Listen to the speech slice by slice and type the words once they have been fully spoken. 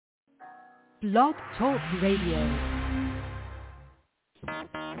Blog Talk Radio.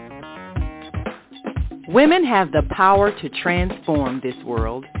 Women have the power to transform this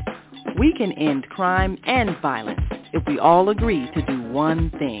world. We can end crime and violence if we all agree to do one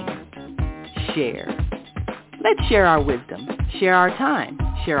thing: share. Let's share our wisdom, share our time,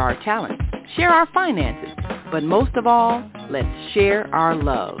 share our talents, share our finances, but most of all, let's share our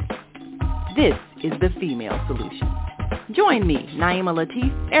love. This is the Female Solution. Join me, Naima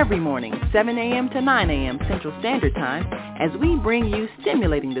Latif, every morning, 7 a.m. to 9 a.m. Central Standard Time, as we bring you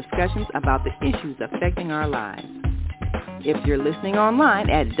stimulating discussions about the issues affecting our lives. If you're listening online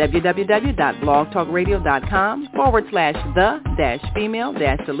at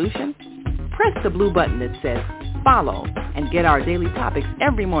www.blogtalkradio.com/the-female-solution, press the blue button that says follow and get our daily topics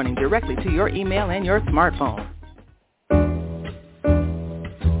every morning directly to your email and your smartphone.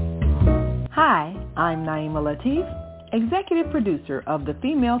 Hi, I'm Naima Latif, Executive Producer of the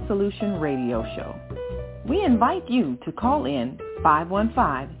Female Solution Radio Show. We invite you to call in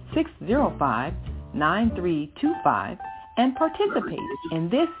 515-605-9325 and participate in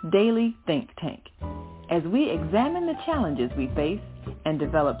this daily think tank as we examine the challenges we face and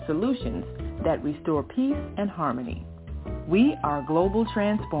develop solutions that restore peace and harmony. We are global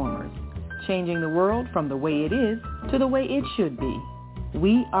transformers, changing the world from the way it is to the way it should be.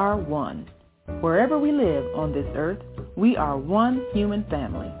 We are one. Wherever we live on this earth, we are one human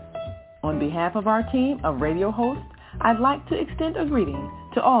family. On behalf of our team of radio hosts, I'd like to extend a greeting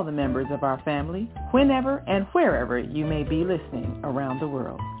to all the members of our family, whenever and wherever you may be listening around the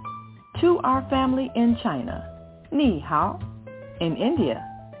world. To our family in China, Ni Hao. In India,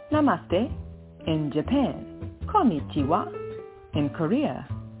 Namaste. In Japan, Konnichiwa. In Korea,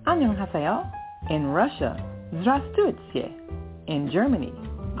 Annyeonghaseyo. In Russia, Здравствуйте. In Germany,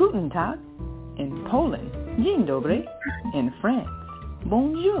 Guten Tag. In Poland, Dzień dobry. In France,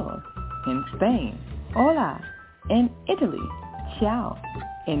 Bonjour. In Spain, Hola. In Italy, Ciao.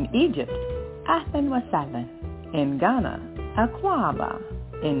 In Egypt, Ahlan wa sahlan. In Ghana, Akwaba.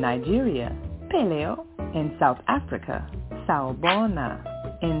 In Nigeria, Peleo. In South Africa, Sawubona.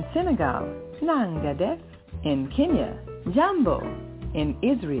 In Senegal, Nangadef. In Kenya, Jambo. In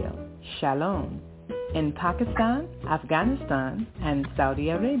Israel, Shalom. In Pakistan, Afghanistan, and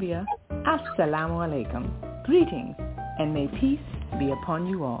Saudi Arabia, Assalamu alaikum. Greetings, and may peace be upon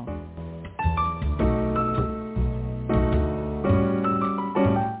you all.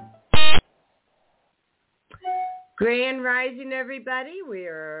 Grand Rising, everybody. We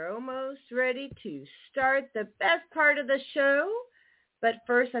are almost ready to start the best part of the show. But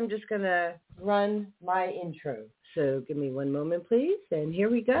first, I'm just going to run my intro. So give me one moment, please. And here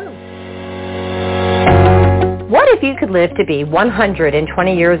we go. What if you could live to be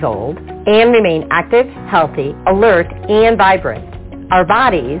 120 years old and remain active, healthy, alert, and vibrant? Our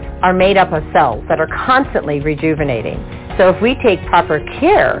bodies are made up of cells that are constantly rejuvenating. So if we take proper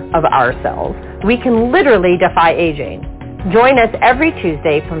care of our cells, we can literally defy aging. Join us every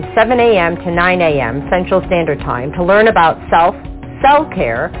Tuesday from 7 a.m. to 9 a.m. Central Standard Time to learn about cell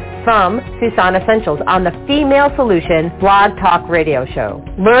care from Susan Essentials on the Female Solution Blog Talk Radio Show.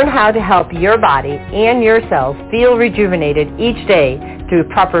 Learn how to help your body and your cells feel rejuvenated each day through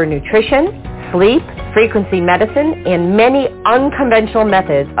proper nutrition, sleep, frequency medicine, and many unconventional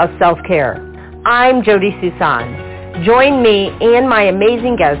methods of self-care. I'm Jody Susan. Join me and my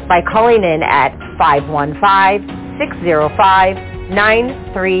amazing guests by calling in at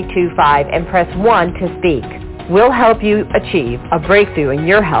 515-605-9325 and press 1 to speak. We'll help you achieve a breakthrough in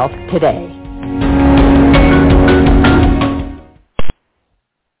your health today.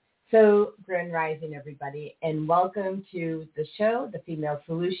 So, Grand Rising, everybody, and welcome to the show, The Female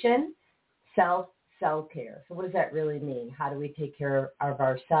Solution, Self-Care. So what does that really mean? How do we take care of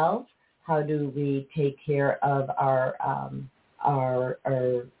ourselves? How do we take care of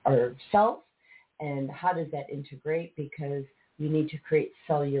ourselves? And how does that integrate? Because we need to create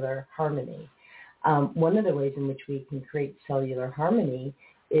cellular harmony. One of the ways in which we can create cellular harmony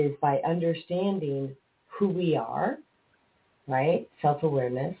is by understanding who we are, right?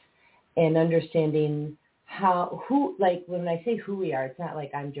 Self-awareness, and understanding when I say who we are, it's not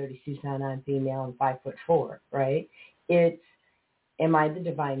like I'm Jody Susan, I'm female, I'm 5'4", right? It's, am I the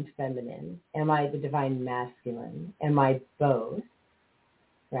divine feminine? Am I the divine masculine? Am I both,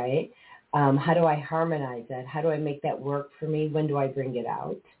 right? How do I harmonize that? How do I make that work for me? When do I bring it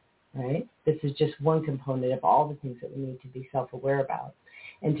out? Right? This is just one component of all the things that we need to be self-aware about.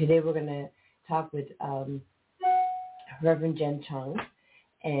 And today we're going to talk with Reverend Jen Chung,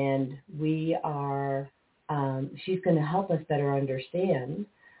 and we are, she's going to help us better understand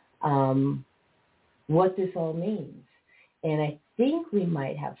what this all means. And I think we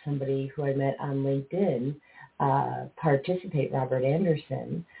might have somebody who I met on LinkedIn participate, Robert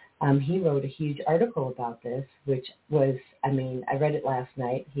Anderson. He wrote a huge article about this, which was, I read it last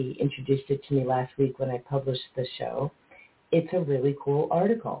night. He introduced it to me last week when I published the show. It's a really cool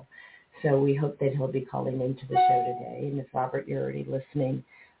article. So we hope that he'll be calling into the show today. And if, Robert, you're already listening,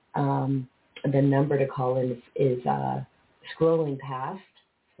 the number to call in is scrolling past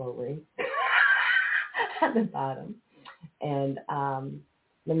slowly at the bottom. And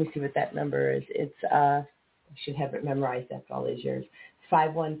let me see what that number is. It's I should have it memorized after all these years.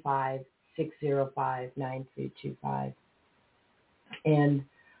 515-605-9325. And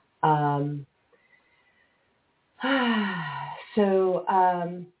so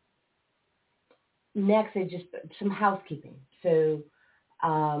next, some housekeeping. So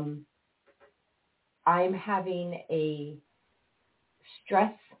I'm having a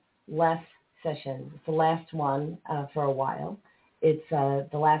stress less session. It's the last one for a while. It's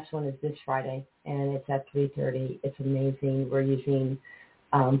the last one is this Friday, and it's at 3:30. It's amazing. We're using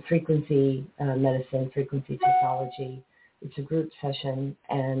frequency medicine, frequency technology. It's a group session,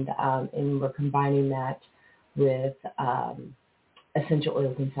 and we're combining that with essential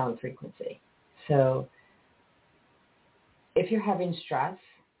oils and sound frequency. So if you're having stress,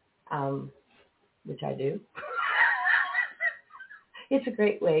 which I do, it's a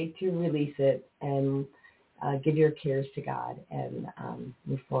great way to release it and give your cares to God and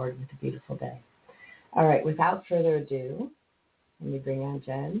move forward with a beautiful day. All right, without further ado, let me bring on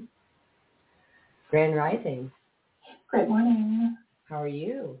Jen. Grand Rising. Great morning. How are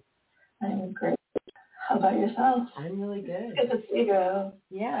you? I'm great. How about yourself? I'm really good. Good to see you.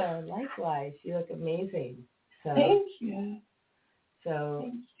 Yeah, likewise. You look amazing. So, thank you. So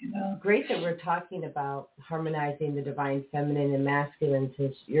thank you. Great that we're talking about harmonizing the divine feminine and masculine,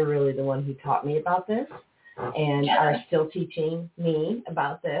 since you're really the one who taught me about this and are still teaching me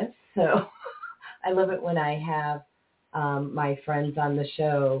about this. So I love it when I have my friends on the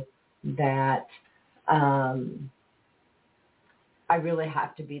show that I really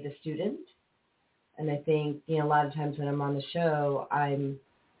have to be the student. And I think, a lot of times when I'm on the show, I'm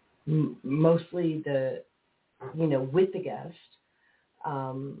mostly the, with the guest,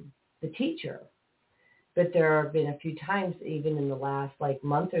 the teacher. But there have been a few times, even in the last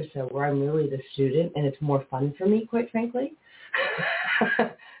month or so, where I'm really the student, and it's more fun for me, quite frankly,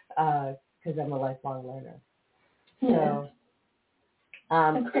 because I'm a lifelong learner. So,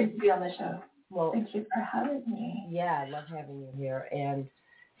 it's great to be on the show. Well, thank you for having me. Yeah, I love having you here. And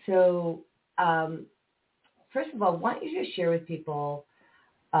so, first of all, why don't you just share with people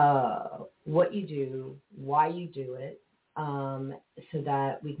what you do, why you do it, so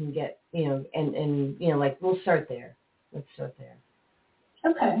that we can get, we'll start there. Let's start there.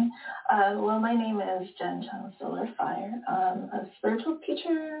 Okay. Well, my name is Jen Chung Solar Fire. I'm a spiritual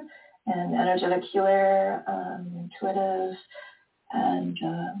teacher and energetic healer, intuitive, and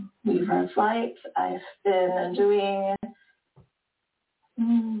weaver of light. I've been doing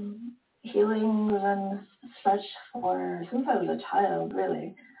healings and such since I was a child,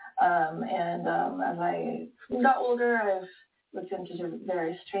 really. And as I got older, I've looked into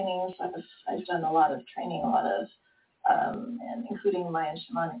various trainings. I've done a lot of training, and including Mayan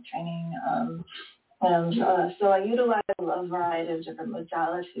shamanic training. So I utilize a variety of different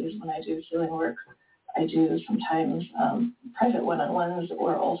modalities when I do healing work. I do sometimes private one-on-ones,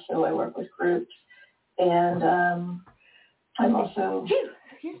 or also I work with groups. And I'm also...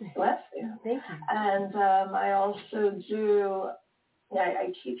 Excuse me. Bless you. Thank you. And I also do...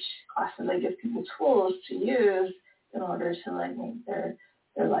 I teach classes. I give people tools to use in order to make their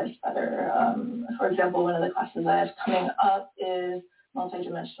lives better. For example, one of the classes I have coming up is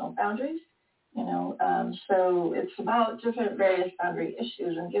multidimensional boundaries. So it's about different various boundary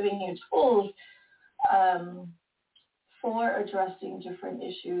issues and giving you tools for addressing different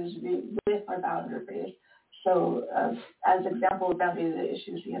issues with our boundaries. So as example of boundary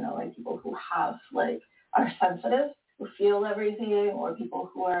issues, people who have are sensitive, who feel everything, or people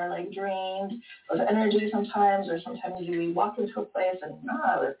who are drained of energy sometimes, or sometimes you walk into a place and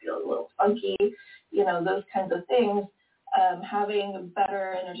it feels a little funky, those kinds of things. Having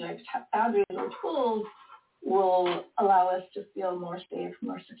better energetic boundaries or tools will allow us to feel more safe,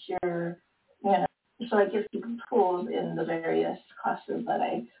 more secure. So I give people tools in the various classes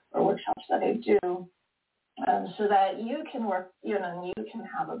or workshops that I do. So that you can work, and you can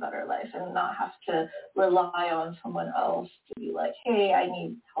have a better life and not have to rely on someone else to be like, hey, I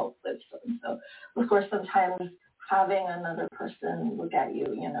need help with so. Of course, sometimes having another person look at you,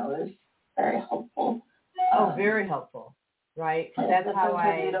 is very helpful. Oh, very helpful, right? That's how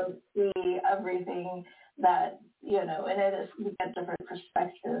sometimes you don't see everything that, you know, and it is, we get different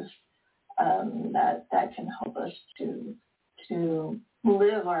perspectives that can help us to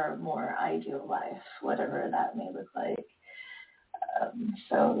live our more ideal life, whatever that may look like.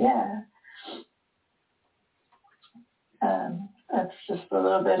 So yeah, that's just a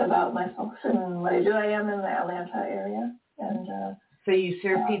little bit about myself and what I do. I am in the Atlanta area, and so you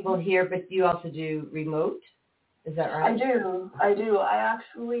serve people here, but you also do remote. Is that right? I do. I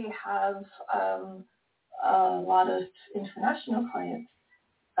actually have a lot of international clients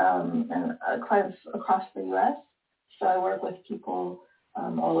and clients across the U.S. So I work with people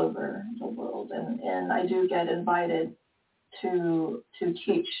all over the world, and I do get invited to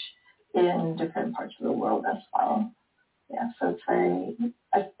teach in different parts of the world as well. Yeah, so it's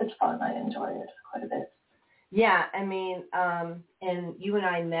fun. I enjoy it quite a bit. Yeah, I mean, and you and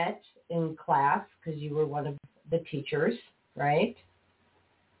I met in class because you were one of the teachers, right?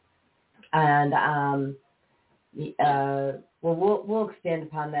 And we'll expand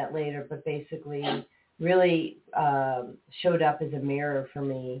upon that later, but basically really showed up as a mirror for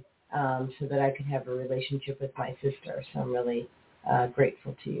me so that I could have a relationship with my sister. So I'm really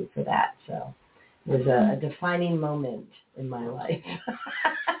grateful to you for that. So it was a defining moment in my life,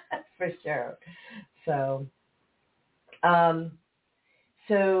 for sure. So,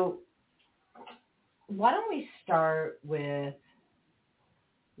 so why don't we start with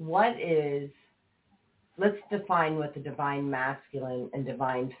let's define what the divine masculine and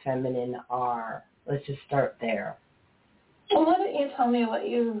divine feminine are. Let's just start there. Well, why don't you tell me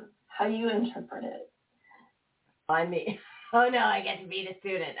how you interpret it? I mean, oh no, I get to be the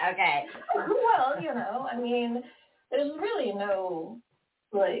student. Okay. Well, you know, I mean, there's really no,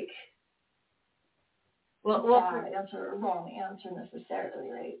 like, bad answer or wrong answer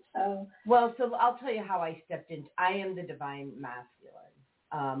necessarily, right? So I'll tell you how I stepped into. I am the divine masculine,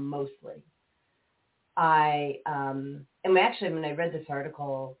 mostly. And actually, when I read this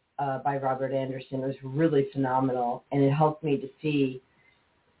article by Robert Anderson, it was really phenomenal, and it helped me to see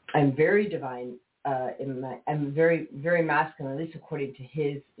I'm very divine. I'm very, very masculine, at least according to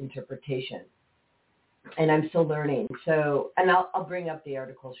his interpretation, and I'm still learning. So, and I'll bring up the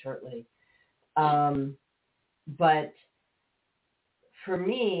article shortly. But for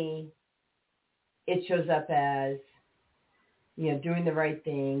me, it shows up as, you know, doing the right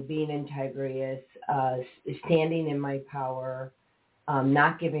thing, being integrous, standing in my power,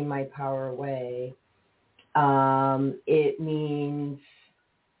 not giving my power away. It means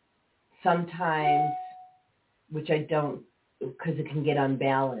sometimes, which I don't, because it can get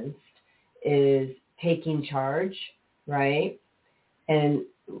unbalanced, is taking charge, right? And,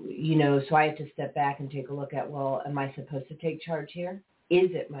 you know, so I have to step back and take a look at, well, am I supposed to take charge here? Is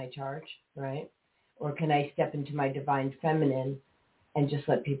it my charge, right? Or can I step into my divine feminine and just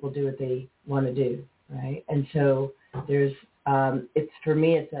let people do what they want to do, right? And so there's, it's, for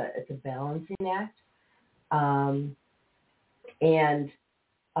me, it's a balancing act. And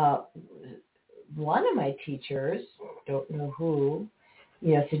one of my teachers, don't know who,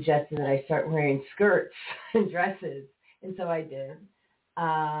 you know, suggested that I start wearing skirts and dresses. And so I did.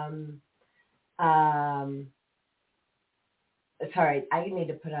 Sorry, I need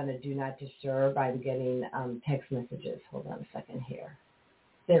to put on a do not disturb. I'm getting text messages. Hold on a second here.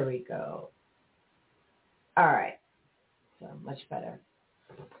 There we go. All right. So much better.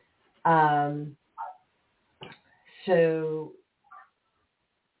 So,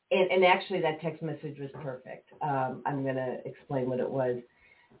 and actually that text message was perfect. I'm going to explain what it was.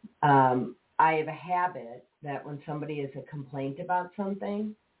 I have a habit that when somebody has a complaint about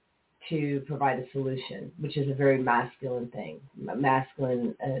something, to provide a solution, which is a very masculine thing.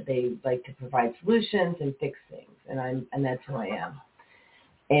 Masculine, they like to provide solutions and fix things, and that's who I am.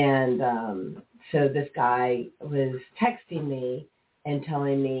 And so this guy was texting me and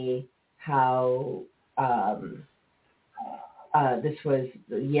telling me how this was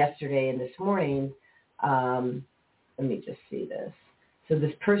yesterday and this morning. Let me just see this. So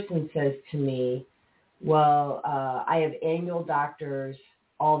this person says to me, well, I have annual doctors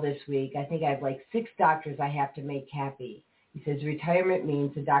all this week. I think I have like 6 doctors I have to make happy. He says retirement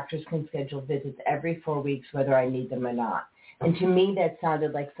means the doctors can schedule visits every 4 weeks, whether I need them or not. And to me, that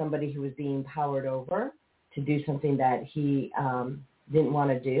sounded like somebody who was being powered over to do something that he didn't want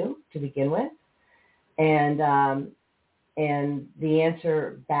to do to begin with. And the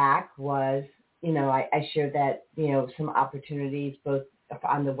answer back was, you know, I shared that, you know, some opportunities both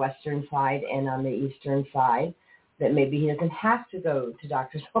on the Western side and on the Eastern side, that maybe he doesn't have to go to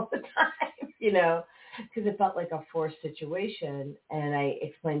doctors all the time, you know, because it felt like a forced situation. And I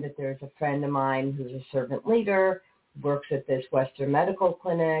explained that there's a friend of mine who's a servant leader, works at this Western medical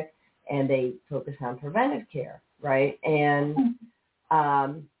clinic, and they focus on preventive care, right? And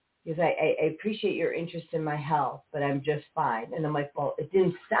because I appreciate your interest in my health, but I'm just fine. And I'm like, well, it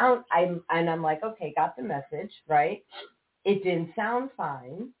didn't sound, I'm like, okay, got the message, right? It didn't sound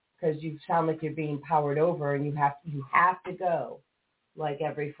fine because you sound like you're being powered over and you have to go like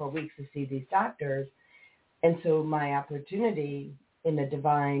every 4 weeks to see these doctors. And so my opportunity in the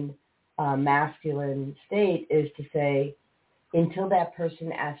divine masculine state is to say, until that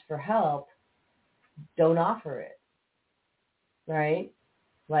person asks for help, don't offer it, right?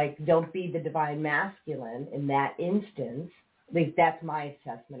 Like, don't be the divine masculine in that instance. At least that's my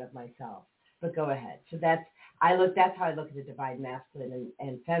assessment of myself. But go ahead. So that's how I look at the divine masculine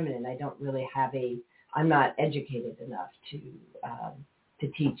and feminine. I don't really I'm not educated enough to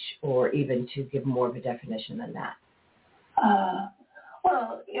teach or even to give more of a definition than that.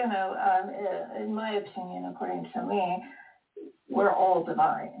 Well, in my opinion, according to me, we're all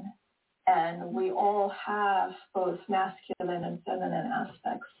divine. And we all have both masculine and feminine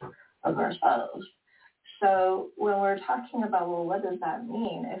aspects of ourselves. So when we're talking about, well, what does that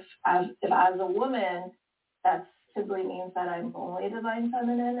mean? If as a woman, that simply means that I'm only divine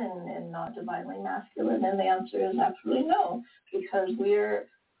feminine and not divinely masculine, and the answer is absolutely no, because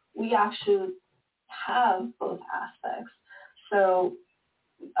we actually have both aspects. So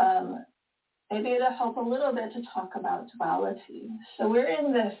maybe it'll help a little bit to talk about duality. So we're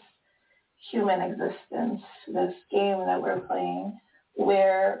in this human existence, this game that we're playing,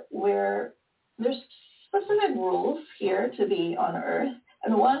 where there's specific rules here to be on Earth,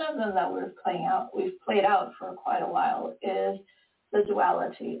 and one of them that we've played out for quite a while is the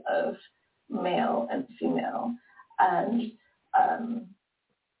duality of male and female, and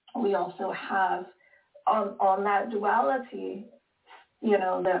we also have on that duality,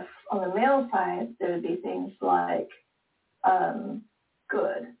 on the male side there would be things like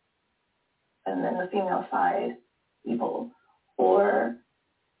good. And then the female side, evil, or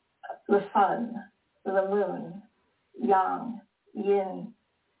the sun, the moon, yang, yin,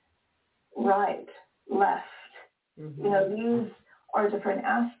 right, left. Mm-hmm. These are different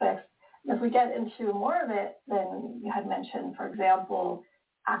aspects. And if we get into more of it, then you had mentioned, for example,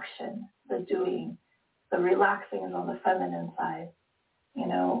 action, the doing, the relaxing is on the feminine side,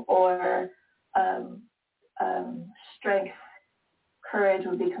 or strength, courage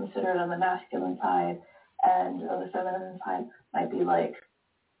would be considered on the masculine side, and on the feminine side might be like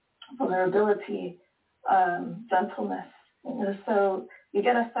vulnerability, gentleness. So you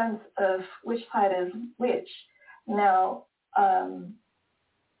get a sense of which side is which. Now,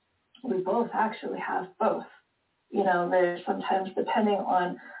 we both actually have both. There's sometimes depending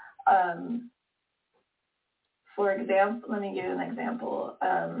on, for example, let me give you an example.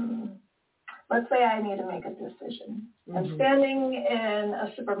 Let's say I need to make a decision. Mm-hmm. I'm standing in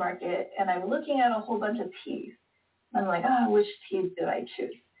a supermarket and I'm looking at a whole bunch of teas. I'm like, which teas do I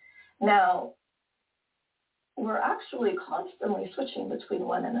choose? Now, we're actually constantly switching between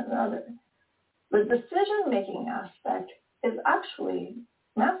one and another. The decision-making aspect is actually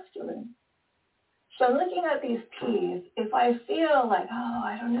masculine. So I'm looking at these teas. If I feel like,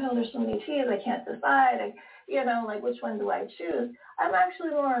 I don't know, there's so many teas, I can't decide, which one do I choose? I'm actually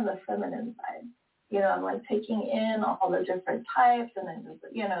more on the feminine side. I'm like taking in all the different types and then just,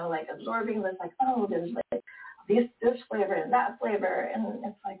 absorbing this, there's like this flavor and that flavor. And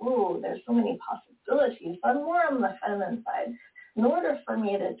it's like, there's so many possibilities. So I'm more on the feminine side. In order for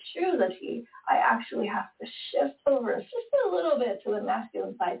me to choose a tea, I actually have to shift over just a little bit to the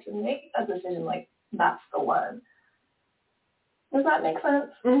masculine side to make a decision like that's the one. Does that make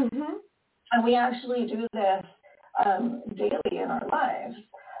sense? Mm-hmm. And we actually do this daily in our lives.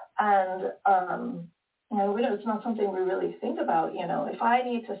 And, it's not something we really think about. If I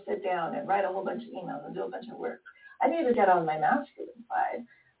need to sit down and write a whole bunch of emails and do a bunch of work, I need to get on my masculine side.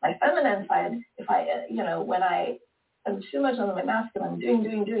 My feminine side, if I, when I am too much on my masculine, doing,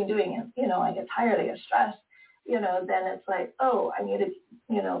 and, I get tired, I get stressed, then it's like, I need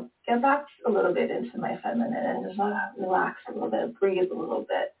to, get back a little bit into my feminine and just relax a little bit, breathe a little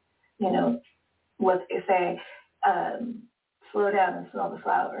bit, what they say, slow down and smell the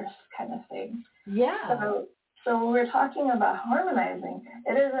flowers kind of thing. Yeah. So when we're talking about harmonizing,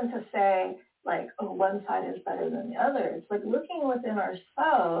 it isn't to say like, one side is better than the other. It's like looking within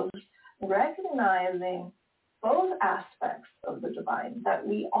ourselves, recognizing both aspects of the divine that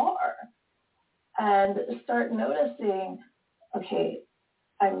we are, and start noticing, okay,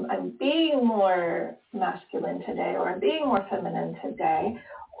 I'm being more masculine today, or I'm being more feminine today,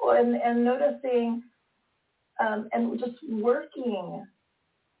 and noticing and just working,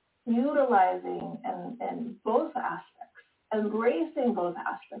 utilizing and both aspects embracing both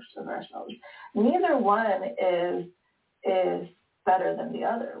aspects of ourselves. Neither one is better than the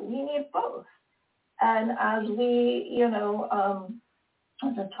other. We need both. And as we, in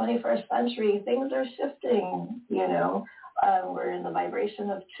the 21st century, things are shifting, we're in the vibration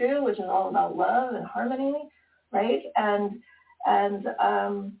of two, which is all about love and harmony, right? And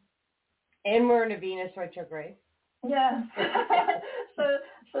we're in a Venus retrograde. Yes.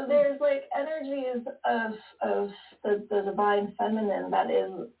 so there's like energies of the divine feminine that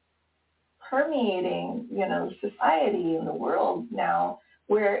is permeating, society and the world now,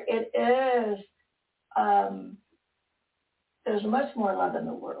 where it is, there's much more love in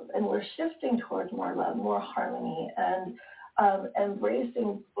the world, and we're shifting towards more love, more harmony, and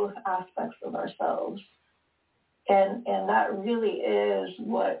embracing both aspects of ourselves. And that really is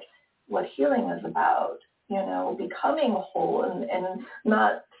what healing is about, becoming whole and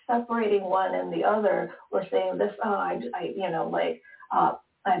not separating one and the other, or saying this, I'm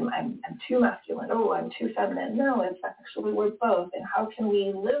too masculine, I'm too feminine. No, it's actually we're both. And how can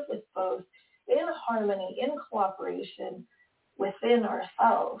we live with both in harmony, in cooperation within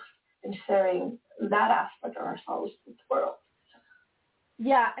ourselves, and sharing that aspect of ourselves with the world?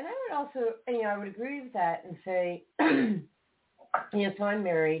 Yeah, and I would also, I would agree with that and say, so I'm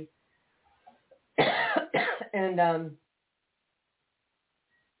married, and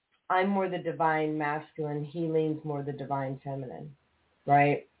I'm more the divine masculine. He leans more the divine feminine,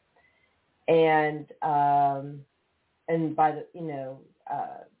 right? And by the,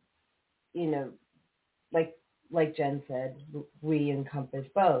 like Jen said, we encompass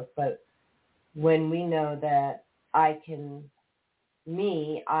both. But when we know that I can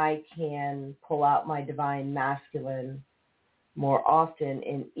pull out my divine masculine more often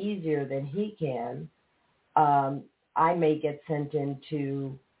and easier than he can, I may get sent in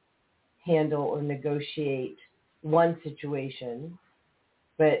to handle or negotiate one situation,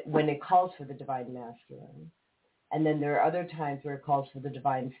 but when it calls for the divine masculine. And then there are other times where it calls for the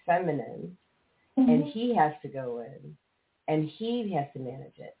divine feminine, and he has to go in, and he has to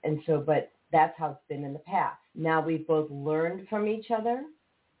manage it. And so, but that's how it's been in the past. Now we've both learned from each other,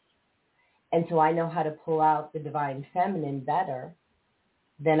 and so I know how to pull out the divine feminine better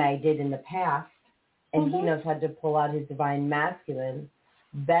than I did in the past, and he knows how to pull out his divine masculine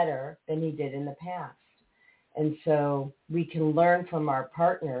better than he did in the past. And so we can learn from our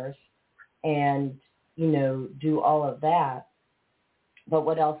partners and, do all of that. But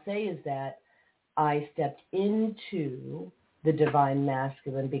what I'll say is that I stepped into the divine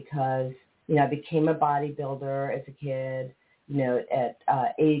masculine because, I became a bodybuilder as a kid.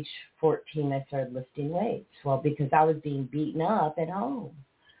 At age 14, I started lifting weights. Well, because I was being beaten up at home,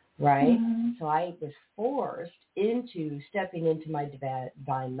 right? So I was forced into stepping into my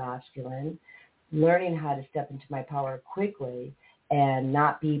divine masculine, learning how to step into my power quickly and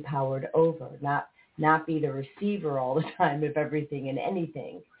not be powered over, not be the receiver all the time of everything and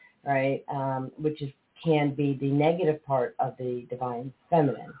anything, right? Which can be the negative part of the divine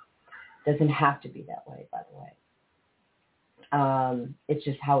feminine. Doesn't have to be that way, by the way. It's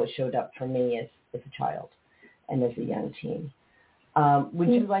just how it showed up for me as a child and as a young teen. Would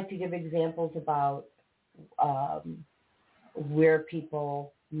you like to give examples about where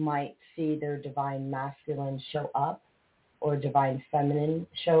people might see their divine masculine show up or divine feminine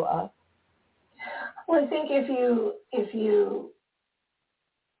show up? Well, I think if you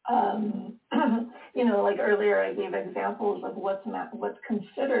like earlier I gave examples of what's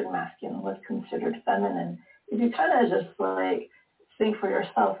considered masculine, what's considered feminine. If you kind of just think for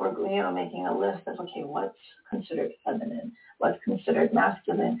yourself, or making a list of what's considered feminine, what's considered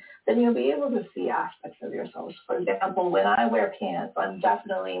masculine, then you'll be able to see aspects of yourselves. For example, when I wear pants, I'm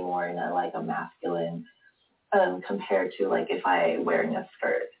definitely more in a masculine compared to if I wearing a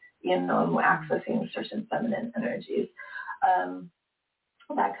skirt. I'm accessing certain feminine energies.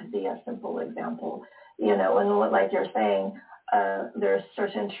 That could be a simple example. And like you're saying, there's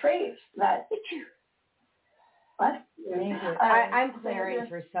certain traits that. What? I'm clearing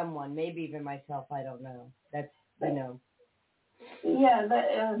for someone, maybe even myself. I don't know. That's Yeah, but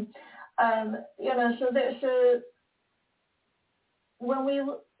so when we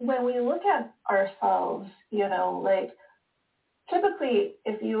look at ourselves, typically,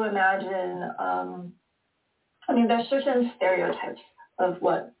 if you imagine, there's certain stereotypes of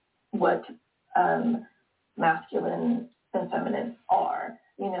what masculine and feminine are.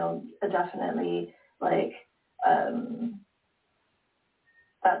 Definitely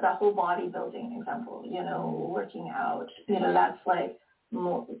that whole bodybuilding example, working out, that's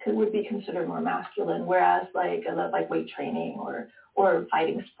more, would be considered more masculine, whereas weight training or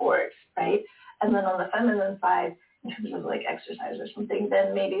fighting sports, right? And then on the feminine side, in terms of like exercise or something,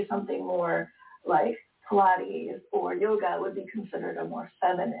 then maybe something more like Pilates or yoga would be considered a more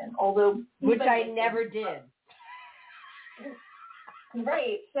feminine. Although, which I never did.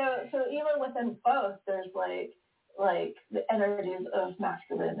 Right. So even within both, there's like the energies of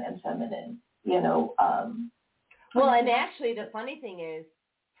masculine and feminine. Well, and actually, the funny thing is,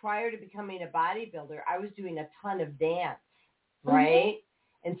 prior to becoming a bodybuilder, I was doing a ton of dance, right?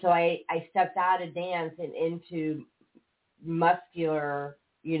 Mm-hmm. And so I stepped out of dance and into muscular,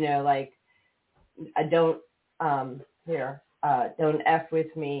 like, don't F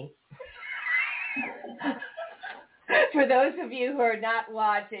with me. For those of you who are not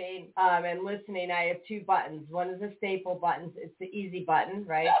watching and listening, I have two buttons. One is a staple button. It's the easy button,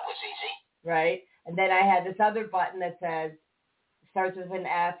 right? That was easy. Right? And then I had this other button that says, starts with an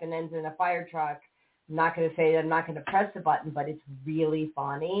F and ends in a fire truck. I'm not going to press the button, but it's really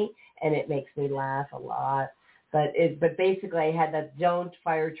funny and it makes me laugh a lot. But basically I had that don't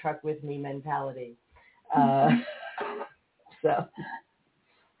fire truck with me mentality. So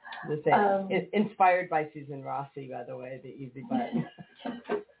the same. Inspired by Susan Rossi, by the way, the easy button.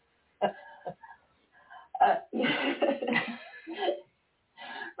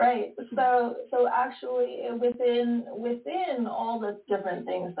 Right. So actually within all the different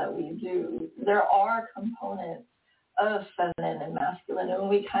things that we do, there are components of feminine and masculine, and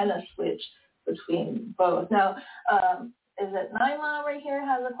we kind of switch between both. Now, is it Naima right here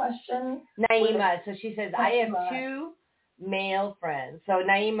has a question? Naima. So she says, I have two male friends. So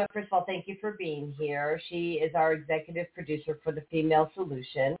Naima, first of all, thank you for being here. She is our executive producer for the Female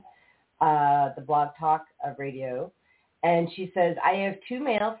Solution, the Blog Talk Radio. And she says, I have two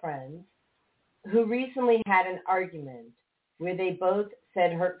male friends who recently had an argument where they both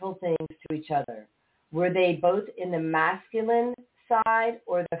said hurtful things to each other. Were they both in the masculine side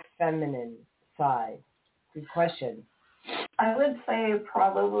or the feminine side? Good question. I would say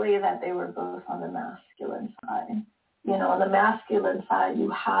probably that they were both on the masculine side. On the masculine side,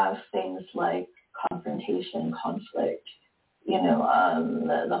 you have things like confrontation, conflict,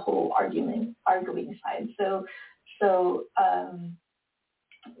 the whole arguing side. So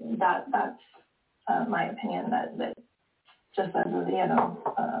that's my opinion. That just as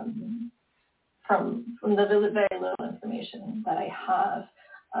from the very little information that I have,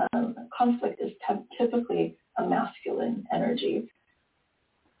 conflict is typically a masculine energy.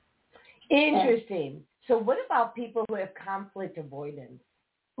 Interesting. So what about people who have conflict avoidance?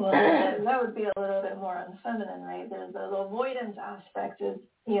 Well, that would be a little bit more unfeminine, right? There's the avoidance aspect is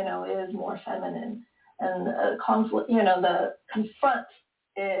more feminine. And conflict, the confront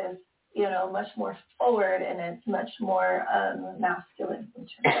is, much more forward, and it's much more masculine in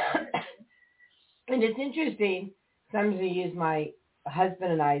terms of energy. And it's interesting, so I'm going to use my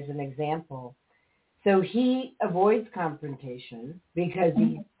husband and I as an example. So he avoids confrontation because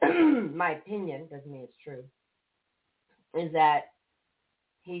he, my opinion, doesn't mean it's true, is that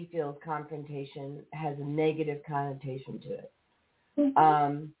he feels confrontation has a negative connotation to it.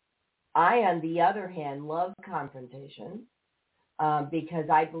 Mm-hmm. I, on the other hand, love confrontation because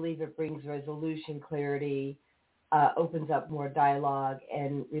I believe it brings resolution, clarity, opens up more dialogue,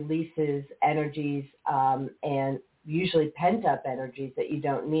 and releases energies and usually pent-up energies that you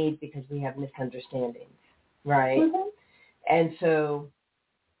don't need because we have misunderstandings, right? Mm-hmm. And so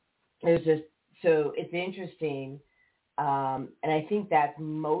it's interesting, and I think that's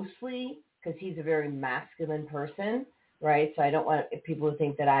mostly because he's a very masculine person, right? So I don't want people to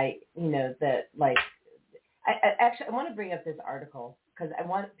think that I want to bring up this article because I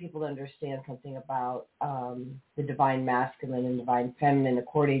want people to understand something about the divine masculine and divine feminine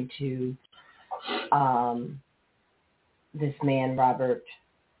according to this man, Robert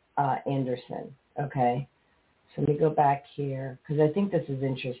Anderson. Okay. So let me go back here because I think this is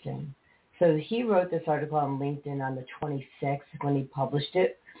interesting. So he wrote this article on LinkedIn on the 26th when he published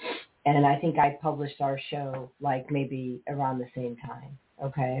it. And I think I published our show like maybe around the same time,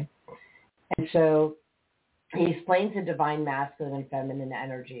 okay? And so he explains the divine masculine and feminine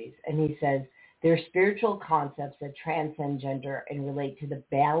energies, and he says they're spiritual concepts that transcend gender and relate to the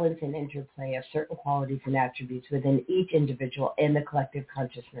balance and interplay of certain qualities and attributes within each individual and the collective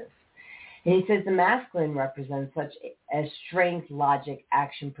consciousness. And he says the masculine represents such as strength, logic,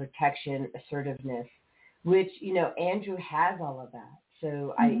 action, protection, assertiveness, which, Andrew has all of that.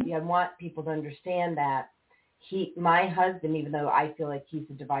 So I want people to understand that my husband, even though I feel like he's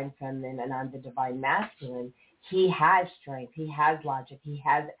the divine feminine and I'm the divine masculine, he has strength, he has logic, he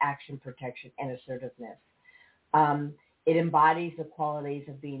has action, protection, and assertiveness. It embodies the qualities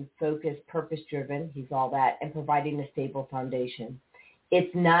of being focused, purpose-driven, he's all that, and providing a stable foundation.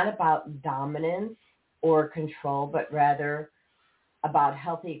 It's not about dominance or control, but rather about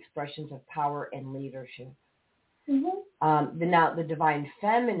healthy expressions of power and leadership. Now, the divine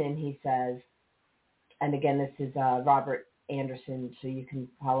feminine, he says, and again, this is Robert Anderson, so you can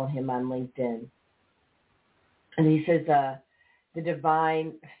follow him on LinkedIn. And he says the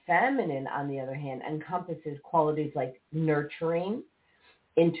divine feminine, on the other hand, encompasses qualities like nurturing,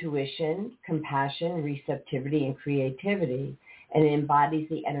 intuition, compassion, receptivity, and creativity, and it embodies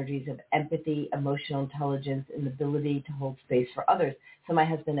the energies of empathy, emotional intelligence, and the ability to hold space for others. So my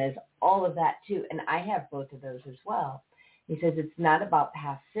husband has all of that too, and I have both of those as well. He says it's not about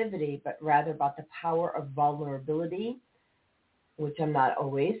passivity, but rather about the power of vulnerability, which I'm not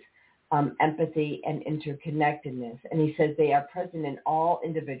always, empathy, and interconnectedness. And he says they are present in all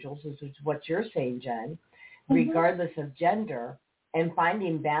individuals, which is what you're saying, Jen, regardless of gender, and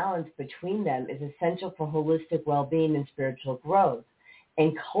finding balance between them is essential for holistic well-being and spiritual growth.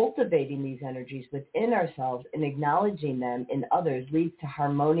 And cultivating these energies within ourselves and acknowledging them in others leads to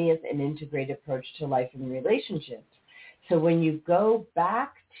harmonious and integrated approach to life and relationships. So when you go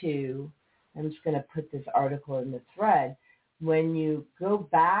back to, I'm just going to put this article in the thread, when you go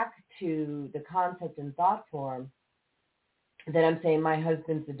back to the concept and thought form that I'm saying my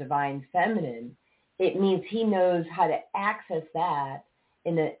husband's the divine feminine, it means he knows how to access that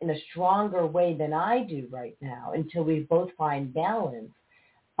in a stronger way than I do right now until we both find balance.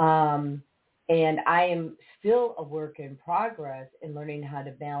 And I am still a work in progress in learning how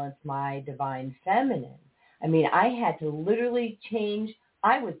to balance my divine feminine. I mean, I had to literally change.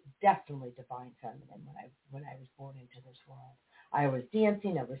 I was definitely divine feminine when I was born into this world. I was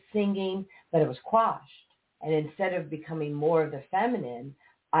dancing, I was singing, but it was quashed. And instead of becoming more of the feminine,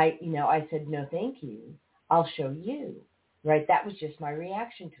 I said, no, thank you. I'll show you, right? That was just my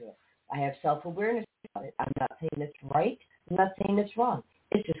reaction to it. I have self-awareness about it. I'm not saying it's right. I'm not saying it's wrong.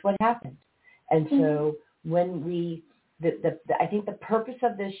 It's just what happened. And so when I think the purpose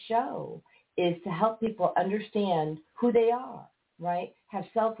of this show is to help people understand who they are, right? Have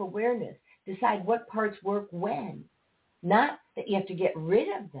self-awareness, decide what parts work when, not that you have to get rid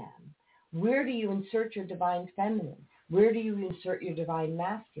of them. Where do you insert your divine feminine? Where do you insert your divine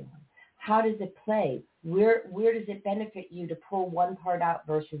masculine? How does it play? Where does it benefit you to pull one part out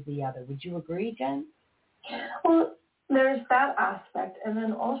versus the other? Would you agree, Jen? Well, there's that aspect, and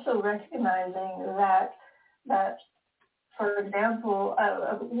then also recognizing that for example,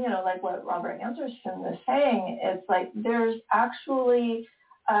 like what Robert Anderson is saying, it's like there's actually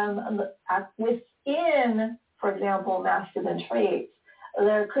within, for example, masculine traits,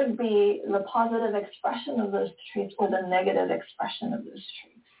 there could be the positive expression of those traits or the negative expression of those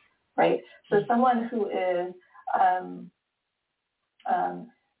traits, right? So someone who is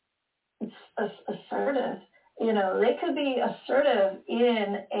assertive, they could be assertive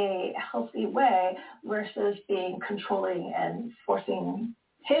in a healthy way versus being controlling and forcing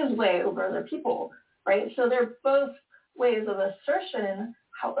his way over other people, right? So they're both ways of assertion.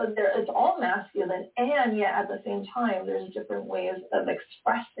 It's all masculine, and yet at the same time, there's different ways of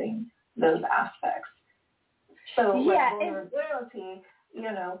expressing those aspects. So vulnerability,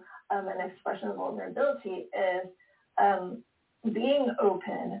 an expression of vulnerability is being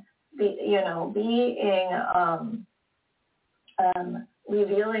open,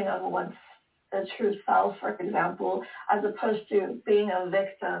 revealing of one's true self, for example, as opposed to being a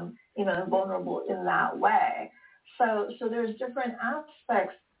victim, vulnerable in that way. So there's different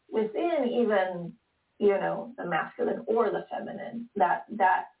aspects within even, the masculine or the feminine that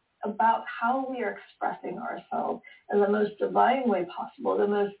about how we are expressing ourselves in the most divine way possible,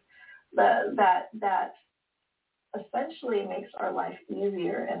 that essentially makes our life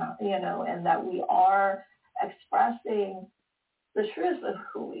easier, and that we are expressing the truth of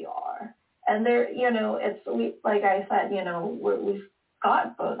who we are. And there, like I said, we've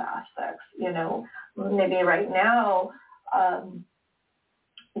got both aspects. Maybe right now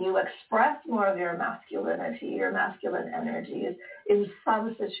you express more of your masculinity, your masculine energies in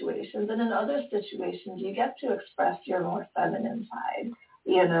some situations, and in other situations you get to express your more feminine side.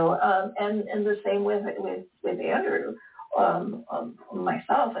 And the same with Andrew,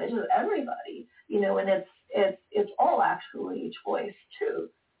 myself, it's just everybody, and it's all actually choice too.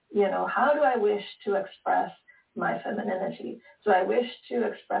 How do I wish to express my femininity? Do I wish to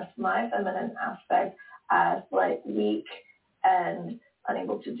express my feminine aspect as like weak and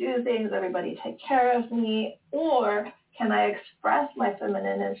unable to do things, everybody take care of me, or can I express my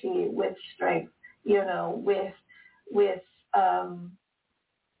femininity with strength, with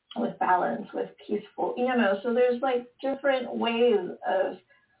balance, with peaceful, so there's like different ways of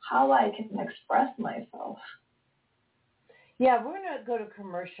how I can express myself. Yeah, we're going to go to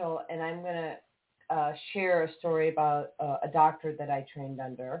commercial, and I'm going to share a story about a doctor that I trained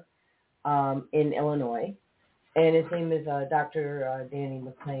under in Illinois. And his name is Dr. Danny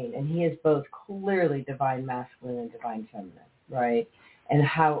McLean. And he is both clearly divine masculine and divine feminine, right? And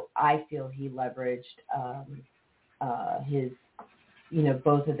how I feel he leveraged his,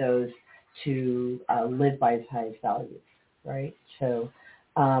 both of those to live by his highest values, right? So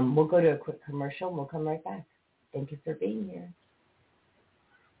we'll go to a quick commercial and we'll come right back. Thank you for being here.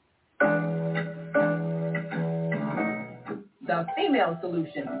 The Female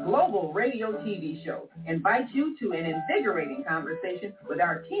Solution Global Radio TV Show invites you to an invigorating conversation with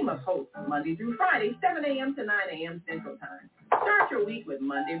our team of hosts Monday through Friday, 7 a.m. to 9 a.m. Central Time. Start your week with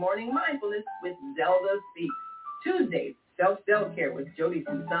Monday Morning Mindfulness with Zelda Speaks. Tuesdays, Self-Care with Jody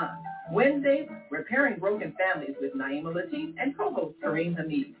Susan. Wednesdays, Repairing Broken Families with Naima Latif and co-host Kareem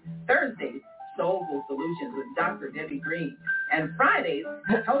Hamid. Thursdays, Soulful Solutions with Dr. Debbie Green. And Fridays,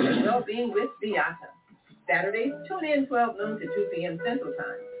 Health and Wellbeing with Beata. Saturdays, tune in 12 noon to 2 p.m. Central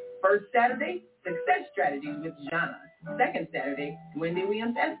Time. First Saturday, Success Strategies with Jana. Second Saturday, Wendy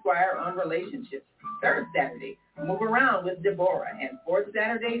Williams Esquire on relationships. Third Saturday, Move Around with Deborah. And fourth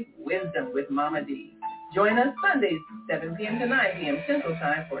Saturday, Wisdom with Mama D. Join us Sundays, 7 p.m. to 9 p.m. Central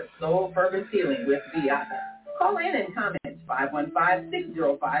Time for Soul Purpose Healing with Beata. Call in and comment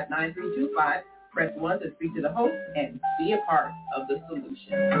 515-605-9325. Press 1 to speak to the host and be a part of the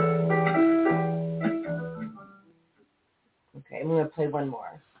solution. Okay, I'm going to play one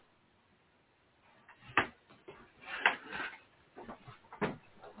more.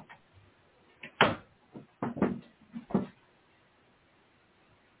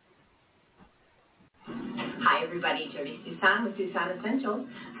 Hi, everybody. Jody Susan with Susan Essentials,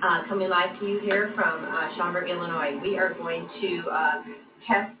 coming live to you here from Schaumburg, Illinois. We are going to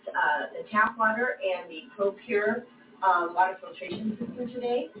test the tap water and the ProPure water filtration system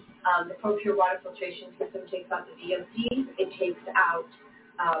today. The ProPure water filtration system takes out the VOCs, it takes out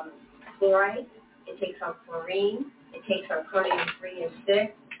fluoride, it takes out chlorine, it takes out chromium 3 and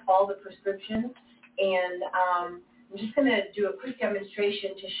 6, all the prescriptions, and I'm just going to do a quick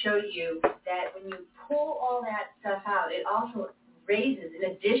demonstration to show you that when you pull all that stuff out, it also raises, in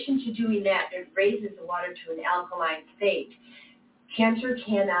addition to doing that, it raises the water to an alkaline state. Cancer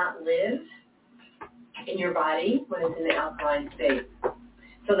cannot live in your body when it's in an alkaline state.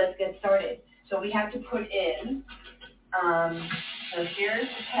 So let's get started. So we have to put in, so here's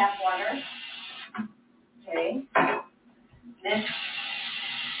the tap water. Okay. This,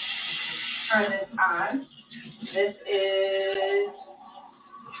 turn this on. This is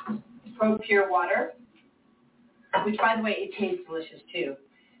ProPure water, which, by the way, it tastes delicious too.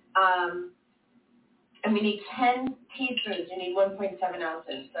 And we need 10 teaspoons. You need 1.7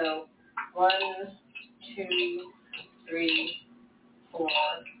 ounces. So 1, 2, 3, 4,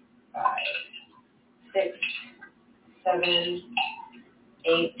 5, 6, 7,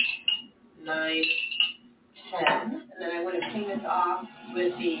 8, 9, 10. And then I'm going to clean this off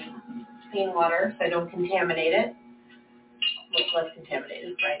with the clean water so I don't contaminate it. Much less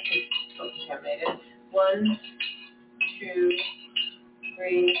contaminated, right? It's so contaminated. 1, 2,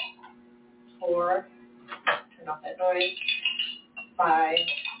 3, 4. Turn off that noise. 5,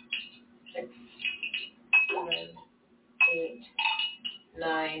 6, 7, 8,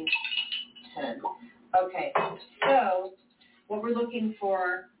 9, 10. Okay, so what we're looking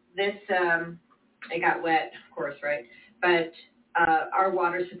for, this, it got wet, of course, right? But our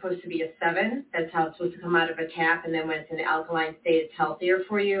water is supposed to be a 7. That's how it's supposed to come out of a tap. And then when it's in an alkaline state, it's healthier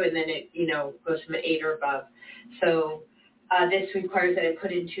for you. And then it, goes from an 8 or above. So this requires that I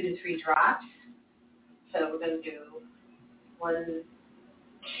put in 2 to 3 drops. So we're going to do 1,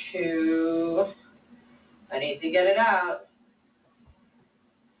 2, I need to get it out,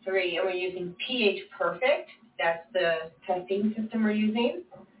 3, and we're using pH Perfect. That's the testing system we're using.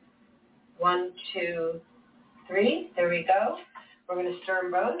 1, 2, 3, there we go. We're going to stir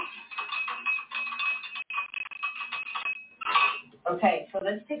them both. Okay, so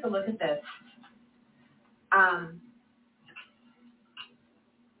let's take a look at this.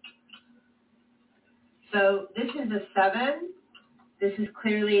 So this is a 7. This is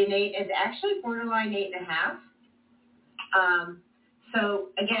clearly an 8. It's actually borderline 8.5.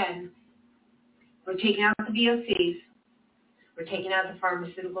 So again, we're taking out the VOCs. We're taking out the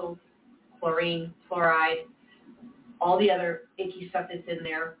pharmaceutical, chlorine, fluoride, all the other icky stuff that's in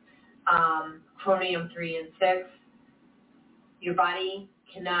there, chromium 3 and 6. Your body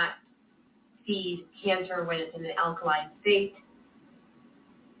cannot feed cancer when it's in an alkaline state.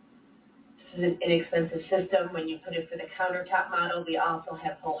 This is an inexpensive system. When you put it for the countertop model, we also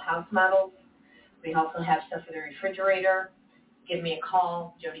have whole house models. We also have stuff for the refrigerator. give me a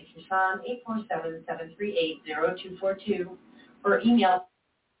call, Jody Tucson, 847-738-0242, or email.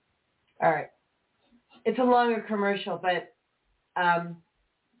 All right. It's a longer commercial, but I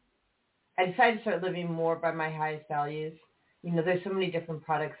decided to start living more by my highest values. You know, there's so many different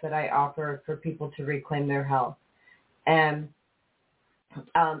products that I offer for people to reclaim their health. And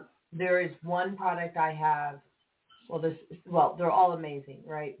there is one product I have, they're all amazing,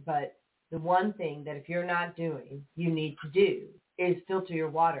 right? But the one thing that if you're not doing, you need to do is filter your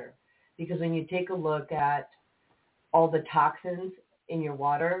water. Because when you take a look at all the toxins in your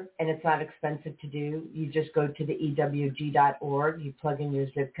water, and it's not expensive to do, you just go to the EWG.org, you plug in your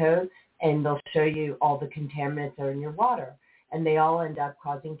zip code, and they'll show you all the contaminants that are in your water. And they all end up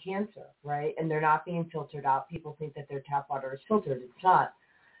causing cancer, right? And they're not being filtered out. People think that their tap water is filtered. It's not.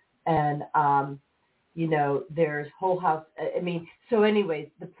 And, you know, there's whole house. So anyways,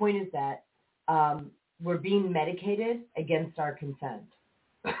 the point is that we're being medicated against our consent.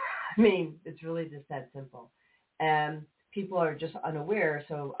 It's really just that simple. And people are just unaware.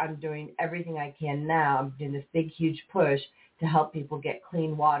 So I'm doing everything I can now. I'm doing this big, huge push to help people get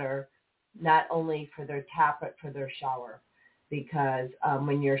clean water, not only for their tap, but for their shower. Because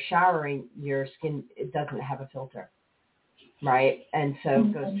when you're showering, your skin, it doesn't have a filter, right? And so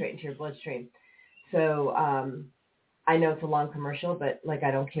it goes straight into your bloodstream. So I know it's a long commercial, but like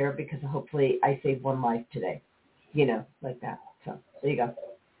I don't care because hopefully I saved one life today, you know, like that. So there you go.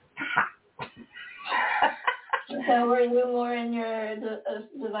 So were you more in your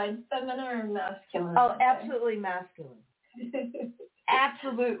divine feminine or masculine? Oh, absolutely masculine.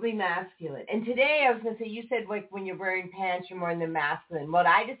 Absolutely masculine. And today I was going to say, you said like when you're wearing pants, you're more in the masculine. What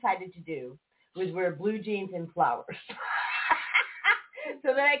I decided to do was wear blue jeans and flowers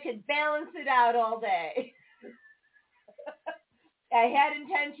so that I could balance it out all day. I had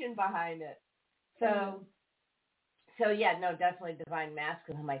intention behind it. So yeah, no, definitely divine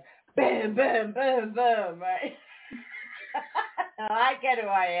masculine. I'm like, bam, bam, bam, bam, right? I get who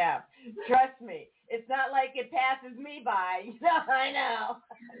I am. Trust me. It's not like it passes me by. I know.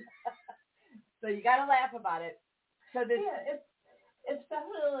 So you got to laugh about it. So this, it's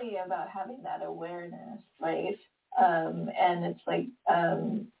definitely about having that awareness, right? And it's like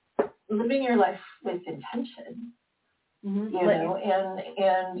living your life with intention, you know,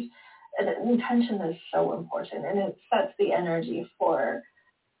 and intention is so important, and it sets the energy for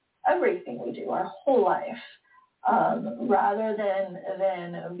everything we do, our whole life. Rather than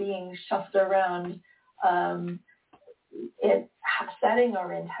being shuffled around, setting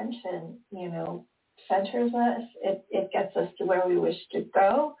our intention, you know, centers us. It gets us to where we wish to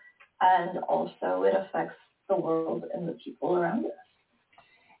go, and also it affects the world and the people around us.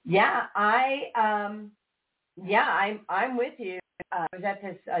 Yeah, I'm with you. I was at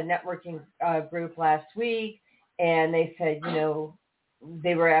this networking group last week, and they said, you know,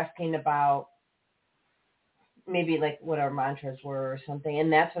 they were asking about maybe like what our mantras were or something.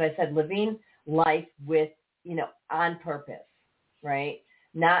 And that's what I said, living life with, you know, on purpose, right?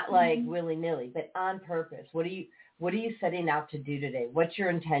 Not like willy-nilly, but on purpose. What are you setting out to do today? What's your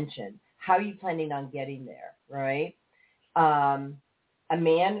intention? How are you planning on getting there, right? A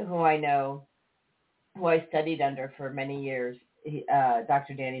man who I know, who I studied under for many years,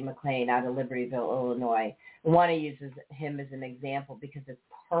 Dr. Danny McLean out of Libertyville, Illinois. I want to use him as an example because it's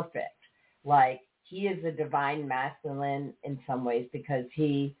perfect. Like, he is a divine masculine in some ways because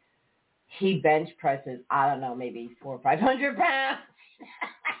he bench presses, I don't know, maybe 400 or 500 pounds.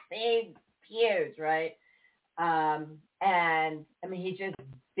 He's huge, right? And I mean, he's just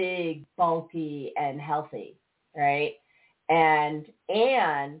big, bulky, and healthy, right? And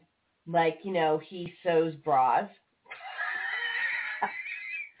like, you know, he sews bras,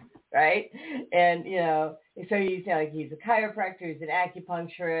 right? And, you know, so you say like he's a chiropractor, he's an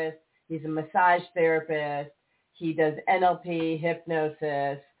acupuncturist, he's a massage therapist, he does NLP,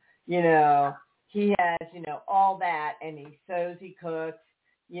 hypnosis, you know, he has, you know, all that, and he sews, he cooks,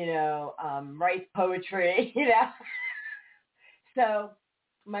 you know, writes poetry, you know. So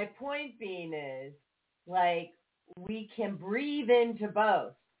my point being is, like, we can breathe into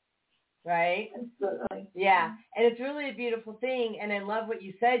both, right? Absolutely. Yeah, and it's really a beautiful thing, and I love what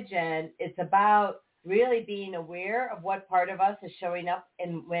you said, Jen. It's about really being aware of what part of us is showing up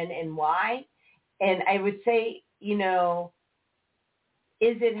and when and why. And I would say, you know,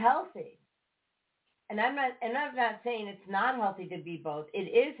 is it healthy? And I'm not saying it's not healthy to be both. It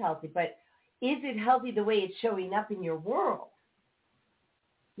is healthy, but is it healthy the way it's showing up in your world?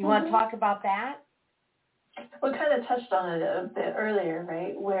 You want to talk about that? We kind of touched on it a bit earlier,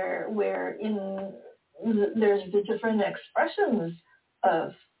 right? Where there's the different expressions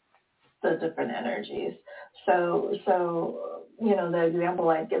of the different energies. So the example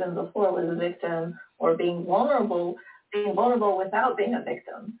I'd given before was a victim or being vulnerable without being a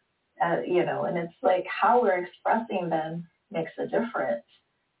victim, and it's like how we're expressing them makes a difference.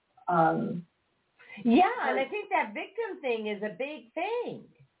 And I think that victim thing is a big thing,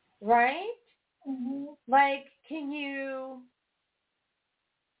 right? Mm-hmm. Like, why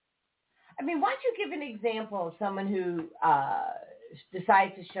don't you give an example of someone who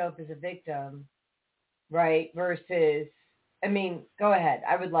decides to show up as a victim, right, versus, go ahead.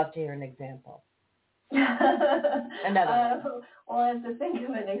 I would love to hear an example. Another one. Well, I have to think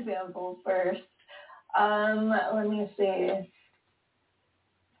of an example first. Let me see.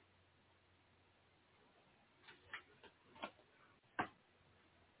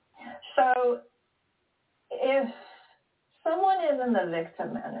 So if someone is in the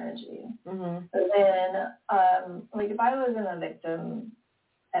victim energy, mm-hmm. then, if I was in a victim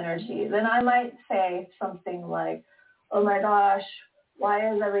energy, then I might say something like, oh my gosh,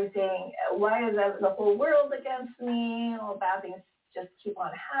 why is the whole world against me? All bad things just keep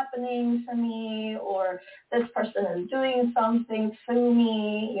on happening to me, or this person is doing something to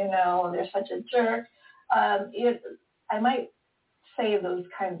me, they're such a jerk. I might say those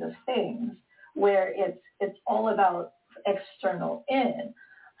kinds of things where it's all about external in,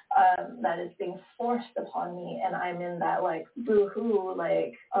 that is being forced upon me, and I'm in that like boo-hoo,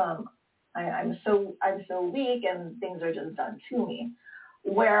 like I'm so weak and things are just done to me.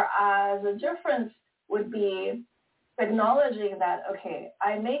 Whereas a difference would be acknowledging that, okay,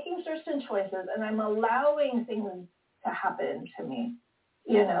 I'm making certain choices and I'm allowing things to happen to me,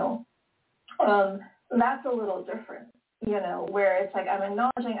 that's a little different, where it's like I'm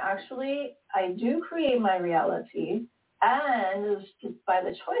acknowledging actually I do create my reality, and by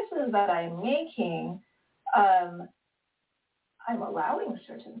the choices that I'm making, I'm allowing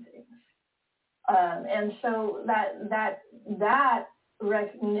certain things. And so that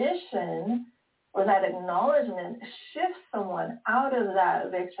recognition or that acknowledgement shifts someone out of that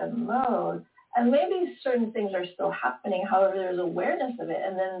victim mode, and maybe certain things are still happening, however there's awareness of it,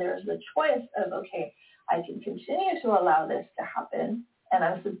 and then there's the choice of, okay, I can continue to allow this to happen, and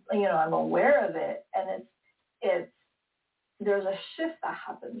I'm aware of it, and it's there's a shift that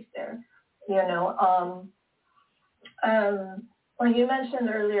happens there, When you mentioned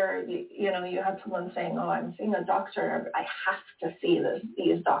earlier, you had someone saying, oh, I'm seeing a doctor. I have to see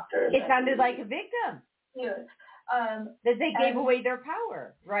these doctors. It sounded like a victim. Yeah. That they gave away their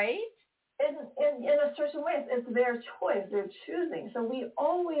power, right? In a certain way, it's their choice. They're choosing. So we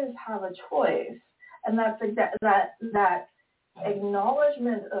always have a choice. And that's that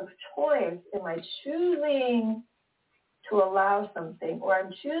acknowledgement of choice. Am I choosing to allow something, or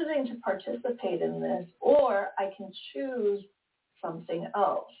I'm choosing to participate in this, or I can choose something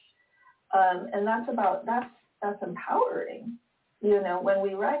else, and that's empowering. When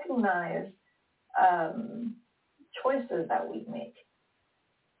we recognize choices that we make.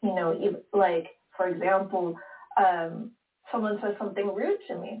 Like for example, someone says something rude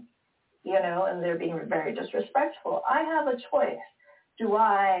to me, and they're being very disrespectful. I have a choice. Do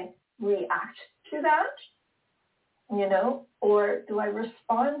I react to that? Or do I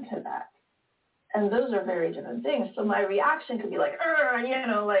respond to that? And those are very different things. So my reaction could be like,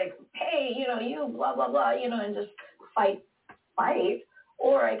 like, hey, you blah, blah, blah, and just fight.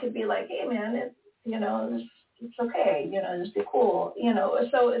 Or I could be like, hey, man, it's okay, just be cool,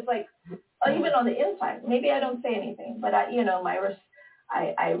 So it's like, even on the inside, maybe I don't say anything, but I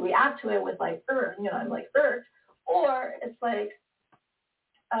react to it with like, I'm like, or it's like,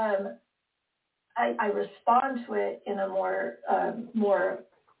 I respond to it in a more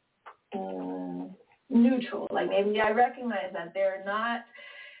neutral. Like maybe I recognize that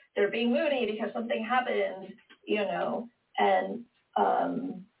they're being moody because something happened, and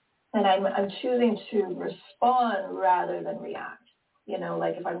I'm choosing to respond rather than react.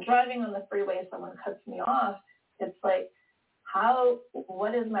 Like if I'm driving on the freeway, someone cuts me off, it's like,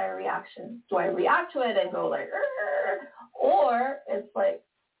 what is my reaction? Do I react to it and go like, or it's like,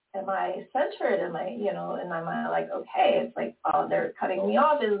 am I centered? Am I, and am I like, okay, it's like, they're cutting me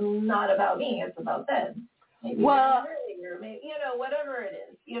off is not about me, it's about them. Maybe earlier, maybe, whatever it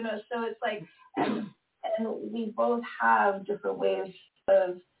is, so it's like, and we both have different ways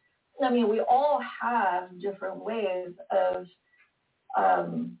of, we all have different ways of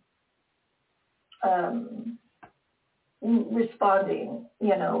responding,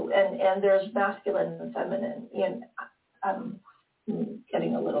 and there's masculine and feminine, I'm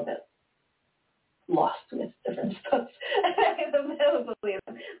getting a little bit lost with different stuff. I don't believe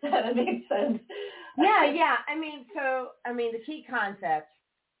that it makes sense. Yeah. The key concept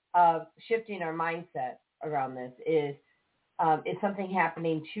shifting our mindset around this is something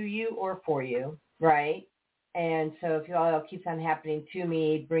happening to you or for you, right? And so if it all keeps on happening to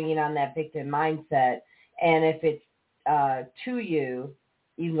me, bringing on that victim mindset, and if it's to you,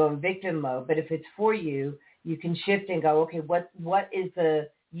 you can go in victim mode. But if it's for you, you can shift and go, okay, what is the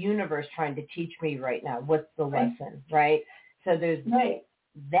universe trying to teach me right now? What's the lesson, right? So there's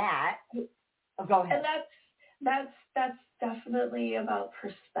that. Oh, go ahead. And that's definitely about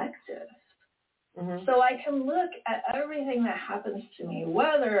perspective. Mm-hmm. So I can look at everything that happens to me,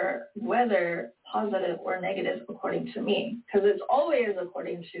 whether positive or negative, according to me, because it's always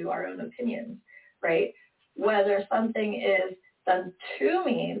according to our own opinions, right? Whether something is done to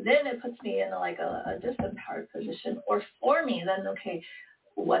me, then it puts me in like a disempowered position, or for me, then okay,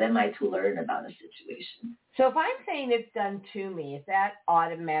 what am I to learn about a situation? So if I'm saying it's done to me, is that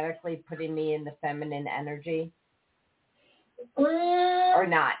automatically putting me in the feminine energy? Or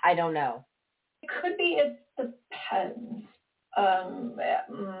not? I don't know. It could be. It depends.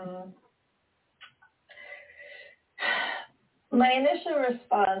 My initial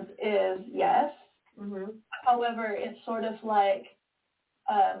response is yes. Mm-hmm. However, it's sort of like,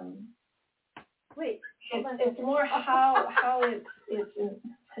 it's more how it's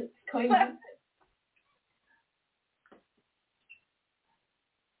going on.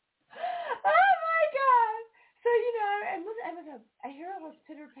 Oh my God! So I hear all this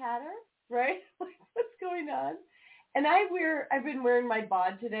pitter patter, right? Like, what's going on? And I've been wearing my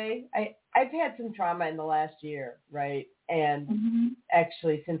bod today. I've had some trauma in the last year, right? And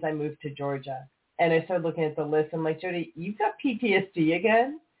actually since I moved to Georgia, and I started looking at the list, I'm like, Jody, you've got PTSD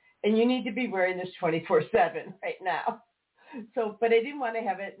again, and you need to be wearing this 24/7 right now. So, but I didn't want to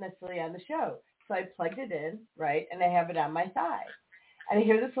have it necessarily on the show, so I plugged it in, right, and I have it on my thigh. And I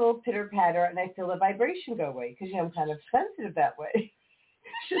hear this little pitter patter, and I feel the vibration go away because I'm kind of sensitive that way.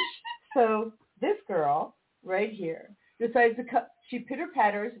 So this girl right here decides to she pitter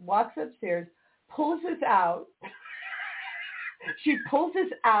patters, walks upstairs, pulls this out. She pulls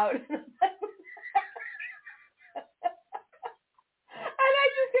this out. And I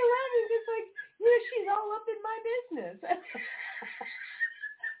just get laughing, just like, she's all up in my business.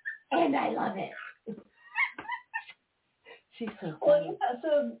 And I love it. She's so funny. Well, yeah,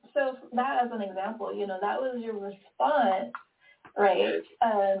 so that as an example, that was your response, right?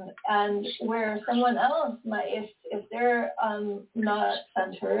 And where someone else might, if they're not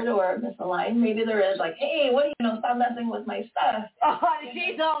centered or misaligned, maybe there is like, hey, what do stop messing with my stuff. Oh,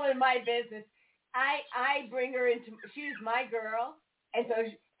 she's all in my business. I bring her into, she's my girl, and so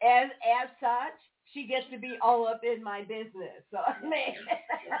as such, she gets to be all up in my business. So Good to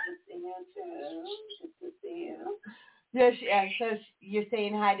see you too. Good to see you. Yes, yeah, so you're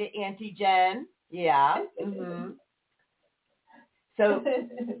saying hi to Auntie Jen? Yeah. Mm-hmm. So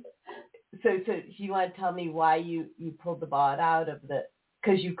you want to tell me why you pulled the bod out of the?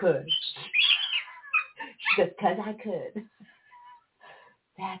 Because you could. She goes, because I could.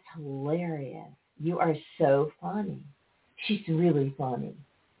 That's hilarious. You are so funny. She's really funny.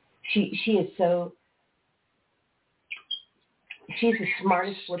 She is so. She's the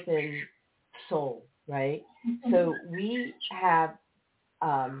smartest flipping soul, right? So we have,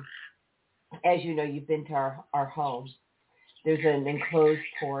 as you know, you've been to our home. There's an enclosed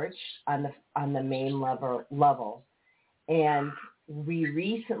porch on the main level, and we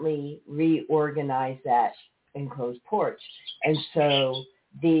recently reorganized that enclosed porch, and so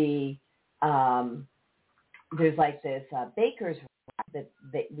there's like this baker's rack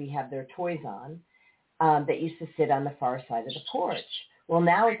that we have their toys on that used to sit on the far side of the porch. Well,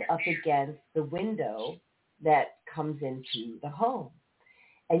 now it's up against the window that comes into the home.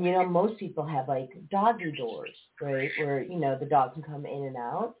 And, most people have like doggy doors, right, where, the dog can come in and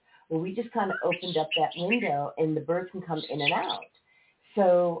out. Well, we just kind of opened up that window and the birds can come in and out.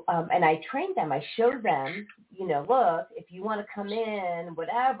 So, and I trained them. I showed them, look, if you want to come in,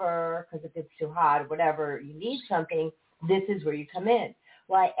 whatever, because if it's too hot or whatever, you need something, this is where you come in.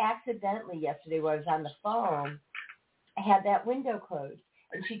 Well, I accidentally yesterday when I was on the phone, I had that window closed.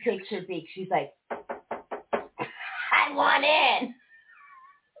 And she takes her beak. She's like, I want in.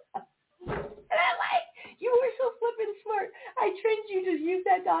 And I'm like, you were so flippin' smart. I trained you to use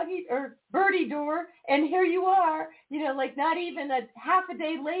that doggy or birdie door, and here you are, like not even a half a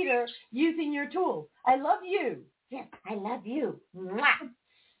day later using your tools. I love you. Yes, I love you. Mwah.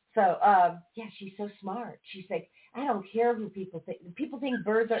 So, yeah, she's so smart. She's like, I don't care who people think. People think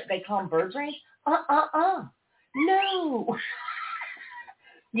birds they call them bird brains. No.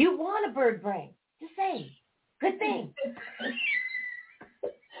 You want a bird brain. Just saying. Good thing.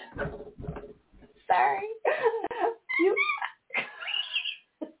 Sorry.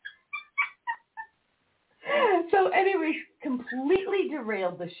 I mean, we completely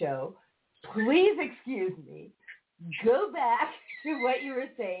derailed the show. Please excuse me. Go back to what you were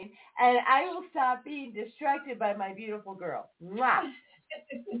saying, and I will stop being distracted by my beautiful girl. Mwah.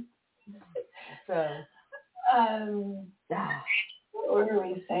 So, what were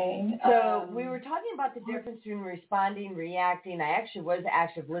we saying? So we were talking about the difference between responding, reacting. I actually was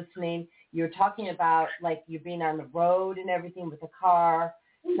active listening. You were talking about like you being on the road and everything with the car.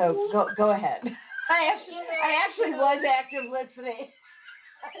 So go ahead. I actually was active listening.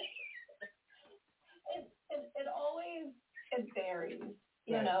 It always varies,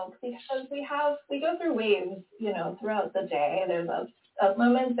 you know, because we go through waves, you know, throughout the day. There's up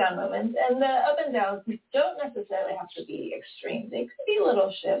moments, down moments, and the up and downs don't necessarily have to be extreme. They could be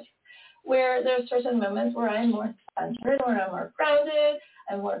little shifts where there's certain moments where I'm more centered, where I'm more grounded,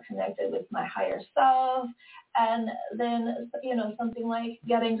 I'm more connected with my higher self, and then, you know, something like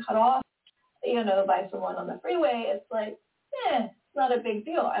getting cut off, you know, by someone on the freeway, it's like, it's not a big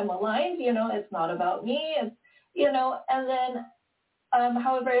deal. I'm aligned, you know, it's not about me, it's, you know, and then,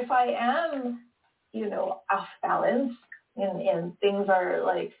 however, if I am, you know, off balance and things are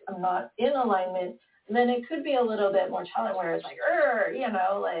like, I'm not in alignment, then it could be a little bit more challenging where it's like, you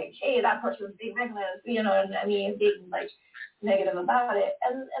know, like, hey, that person's being reckless, you know, and I mean, being like negative about it.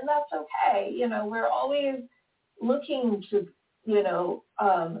 And that's okay. You know, we're always looking to, you know,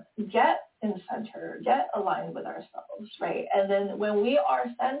 get in center, get aligned with ourselves, right? And then when we are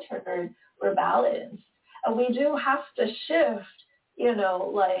centered, we're balanced. And we do have to shift, you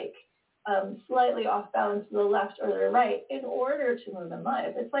know, like slightly off balance to the left or the right in order to move in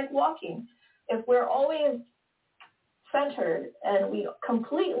life. It's like walking. If we're always centered and we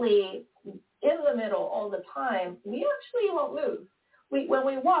completely in the middle all the time, we actually won't move. When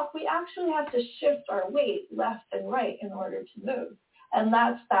we walk, we actually have to shift our weight left and right in order to move. And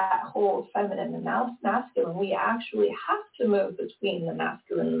that's that whole feminine and masculine. We actually have to move between the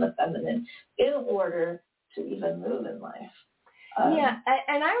masculine and the feminine in order to even move in life. Yeah,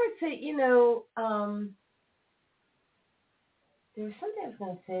 and I would say, you know, there was something I was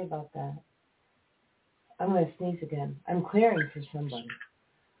going to say about that. I'm going to sneeze again. I'm clearing for somebody.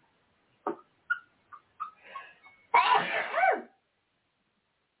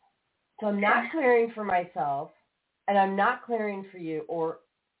 So I'm not clearing for myself, and I'm not clearing for you,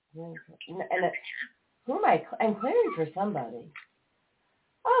 who am I? I'm clearing for somebody.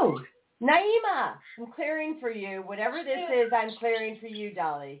 Oh, Naima, I'm clearing for you. Whatever this is, I'm clearing for you,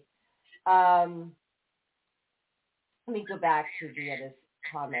 Dolly. Let me go back to the other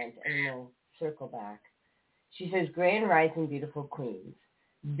comment, and we'll circle back. She says, Grand Rising, beautiful queens.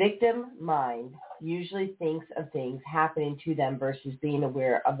 Victim mind usually thinks of things happening to them versus being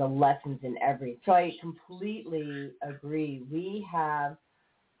aware of the lessons in everything. So I completely agree. We have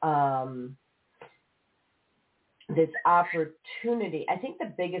this opportunity. I think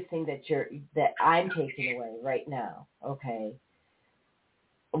the biggest thing that I'm taking away right now, okay,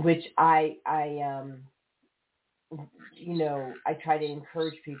 which I you know, I try to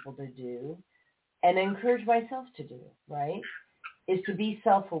encourage people to do and encourage myself to do, right, is to be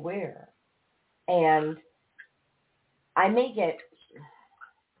self-aware. And I may get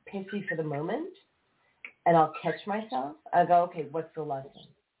pissy for the moment, and I'll catch myself. I'll go, okay, what's the lesson,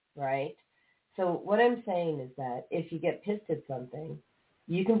 right? So what I'm saying is that if you get pissed at something,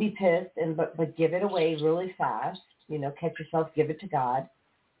 you can be pissed, but give it away really fast, you know, catch yourself, give it to God,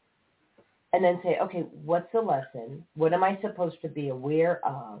 and then say, okay, what's the lesson? What am I supposed to be aware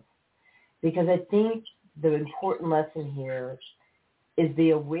of? Because I think the important lesson here is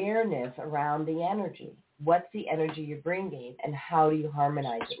the awareness around the energy. What's the energy you're bringing, and how do you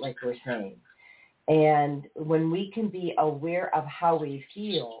harmonize it, like we're saying? And when we can be aware of how we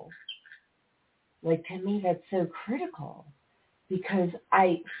feel, like, to me, that's so critical, because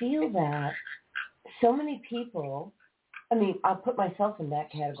I feel that so many people, I mean, I'll put myself in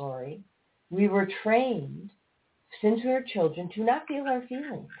that category. We were trained since we were children to not feel our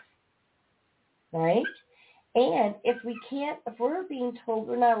feelings, right? And if we're being told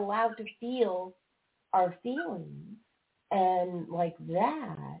we're not allowed to feel our feelings and like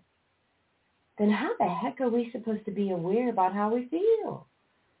that, then how the heck are we supposed to be aware about how we feel?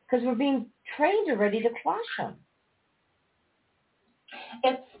 Because we're being trained already to quash them.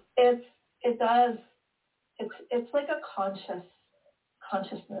 It's like a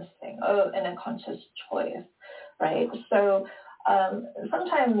consciousness thing, and a conscious choice, right? So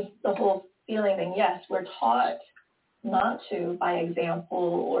sometimes the whole feeling thing, yes, we're taught not to by example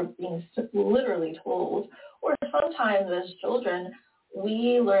or being literally told, or sometimes as children,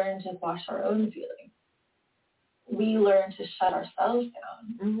 we learn to quash our own feelings. We learn to shut ourselves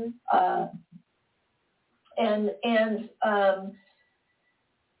down. Mm-hmm. And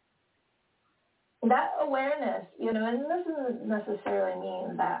that awareness, you know, and this doesn't necessarily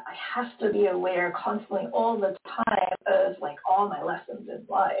mean that I have to be aware constantly all the time of like all my lessons in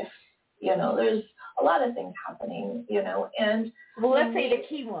life. You know, there's a lot of things happening, you know, and well, let's say the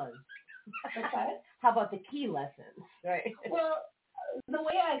key ones. Okay. How about the key lessons, right? Well, the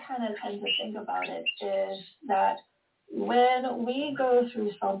way I kind of tend to think about it is that when we go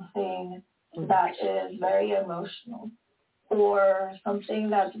through something that is very emotional or something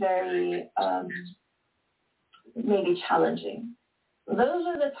that's very maybe challenging, those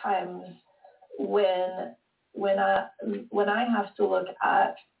are the times when I have to look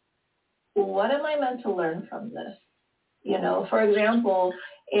at what am I meant to learn from this? You know, for example,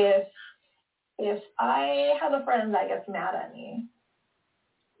 if I have a friend that gets mad at me,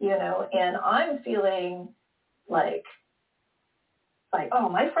 you know, and I'm feeling like, oh,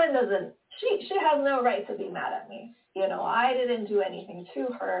 my friend she has no right to be mad at me. You know, I didn't do anything to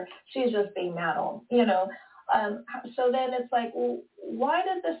her. She's just being mad on, you know. So then it's like, well, why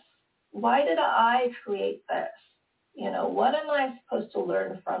did I create this? You know, what am I supposed to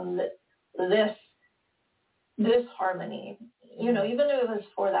learn from this harmony? You know, even if it was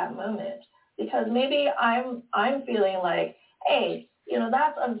for that moment. Because maybe I'm feeling like, hey, you know,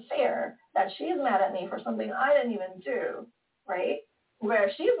 that's unfair that she's mad at me for something I didn't even do, right?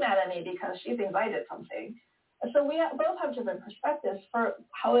 Where she's mad at me because she thinks I did something. And so we both have different perspectives.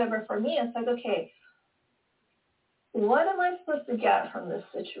 However, for me, it's like, okay, what am I supposed to get from this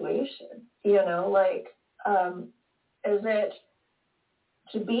situation? You know, like, is it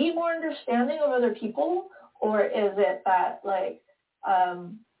to be more understanding of other people, or is it that, like,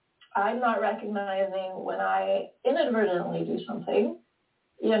 I'm not recognizing when I inadvertently do something,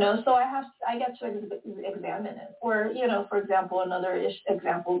 you know, so I get to examine it. Or, you know, for example, another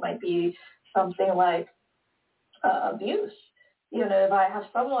example might be something like abuse. You know, if I have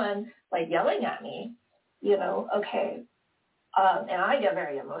someone like yelling at me, you know, okay, and I get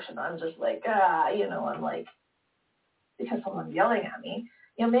very emotional. I'm just like, you know, I'm like, because someone's yelling at me.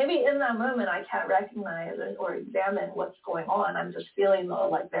 You know, maybe in that moment I can't recognize or examine what's going on. I'm just feeling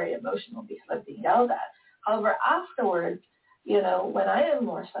like very emotional because I'm being yelled at. However, afterwards, you know, when I am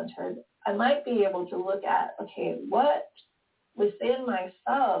more centered, I might be able to look at, okay, what within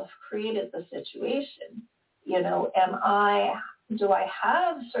myself created the situation? You know, do I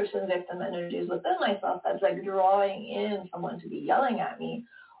have certain victim energies within myself that's like drawing in someone to be yelling at me?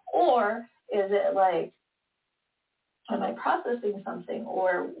 Or is it like, am I processing something?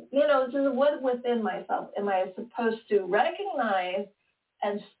 Or, you know, just what within myself am I supposed to recognize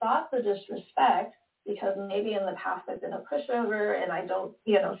and stop the disrespect? Because maybe in the past I've been a pushover and I don't,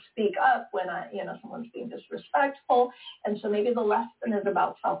 you know, speak up when someone's being disrespectful. And so maybe the lesson is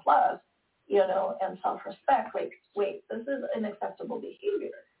about self-love, you know, and self-respect. Like, wait, this is unacceptable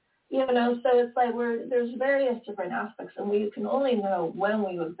behavior. You know, so it's like there's various different aspects, and we can only know when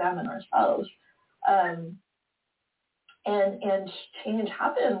we examine ourselves. And change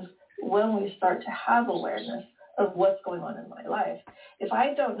happens when we start to have awareness of what's going on in my life. If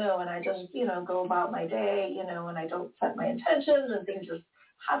I don't know and I just, you know, go about my day, you know, and I don't set my intentions and things just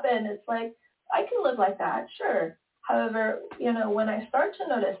happen, it's like I can live like that, sure. However, you know, when I start to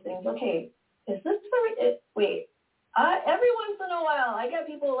notice things, okay, is this every once in a while I get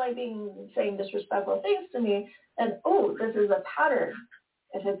people like saying disrespectful things to me, and this is a pattern.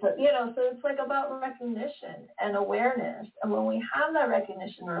 If it's so it's like about recognition and awareness. And when we have that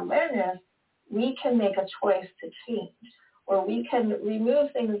recognition or awareness, we can make a choice to change, or we can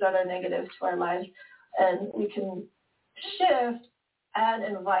remove things that are negative to our lives, and we can shift and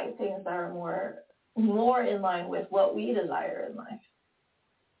invite things that are more in line with what we desire in life.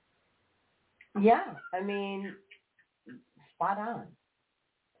 Yeah, I mean, spot on.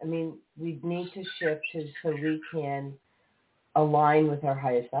 I mean, we need to shift so we can align with our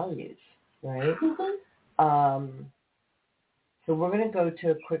highest values, right? Mm-hmm. So we're going to go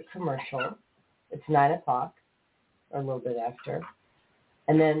to a quick commercial. It's 9:00 or a little bit after.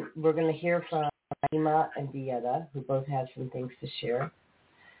 And then we're going to hear from Ima and Dieta, who both have some things to share.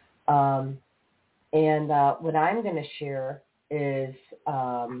 And what I'm going to share is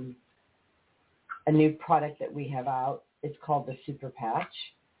a new product that we have out. It's called the Super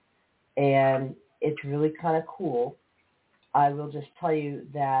Patch, and it's really kind of cool. I will just tell you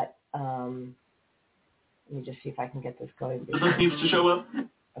that, let me just see if I can get this going. This needs to show up.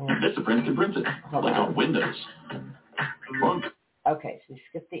 That's the print can print it, like on Windows. Okay, so we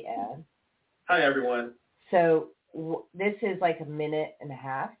skipped the ad. Hi, everyone. So this is like a minute and a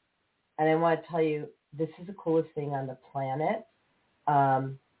half, and I want to tell you this is the coolest thing on the planet.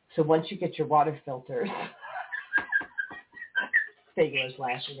 So once you get your water filters, was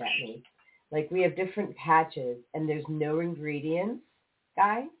laughing at me. Like, we have different patches, and there's no ingredients,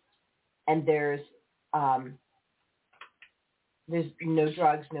 guys, and there's no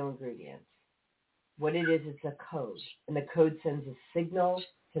drugs, no ingredients. What it is, it's a code, and the code sends a signal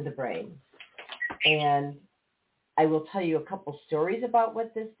to the brain. And I will tell you a couple stories about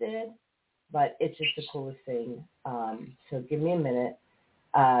what this did, but it's just the coolest thing. So give me a minute,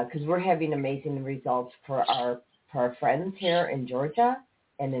 because we're having amazing results for our friends here in Georgia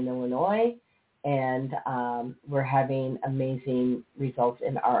and in Illinois, and we're having amazing results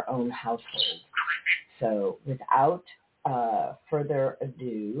in our own household. So without further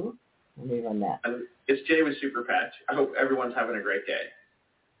ado, let me run that. It's Jay with Super Patch. I hope everyone's having a great day.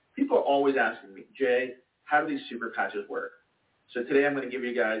 People are always asking me, Jay, how do these super patches work? So today I'm going to give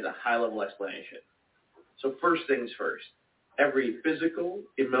you guys a high-level explanation. So first things first, every physical,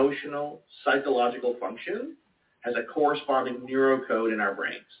 emotional, psychological function has a corresponding neurocode in our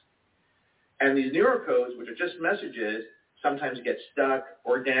brains. And these neurocodes, which are just messages, sometimes get stuck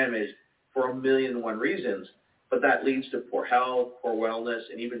or damaged for 1,000,001 reasons, but that leads to poor health, poor wellness,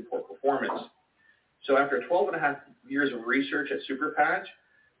 and even poor performance. So after 12 and a half years of research at Super Patch,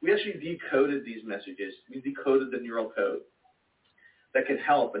 we actually decoded these messages. We decoded the neural code that can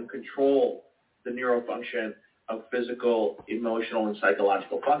help and control the neural function of physical, emotional, and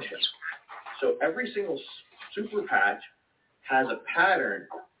psychological functions. So every single Super Patch has a pattern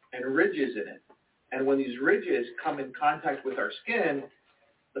and ridges in it. And when these ridges come in contact with our skin,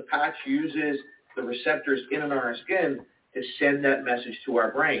 the patch uses the receptors in and on our skin to send that message to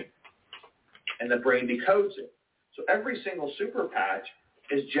our brain. And the brain decodes it. So every single Super Patch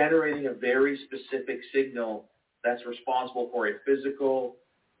is generating a very specific signal that's responsible for a physical,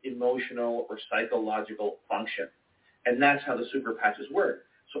 emotional, or psychological function. And that's how the Super Patches work.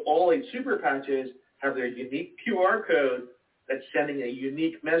 So all 8 Super Patches have their unique QR code that's sending a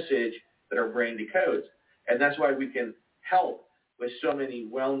unique message that our brain decodes. And that's why we can help with so many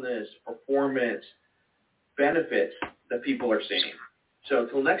wellness, performance benefits that people are seeing. So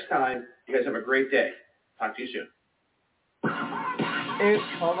until next time, you guys have a great day. Talk to you soon. Oops,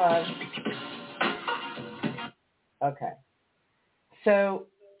 hold on. Okay. So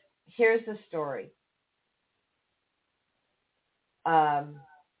here's the story. I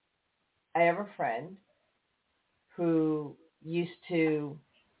have a friend who used to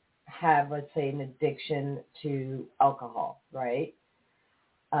have, let's say, an addiction to alcohol, right?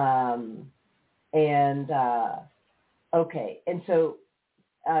 Okay. And so,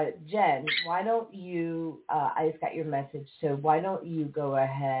 Jen, why don't you, I just got your message, so why don't you go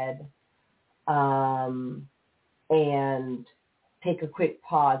ahead and take a quick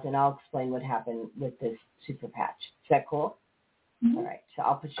pause, and I'll explain what happened with this Super Patch. Is that cool? Mm-hmm. All right. So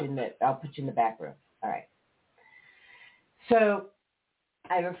I'll put you in the back room. All right. So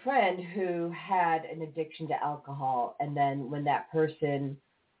I have a friend who had an addiction to alcohol, and then when that person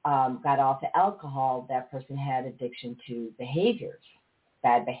got off the alcohol, that person had addiction to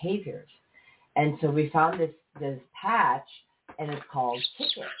bad behaviors. And so we found this patch, and it's called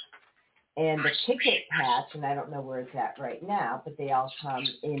Kick It. And the Kick It patch, and I don't know where it's at right now, but they all come,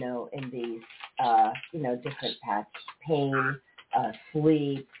 in these, different patch: pain,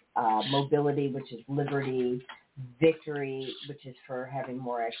 sleep, mobility, which is liberty, victory, which is for having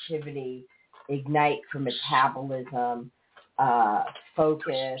more activity, ignite for metabolism,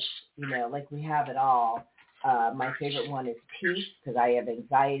 focus, like we have it all. My favorite one is peace, because I have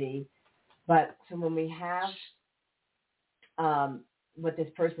anxiety. But so when we have what this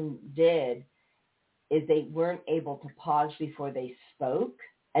person did is they weren't able to pause before they spoke.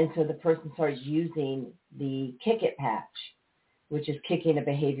 And so the person started using the Kick It patch, which is kicking a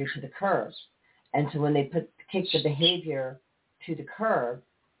behavior to the curb. And so when they kick the behavior to the curb,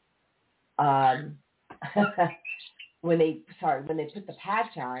 when they put the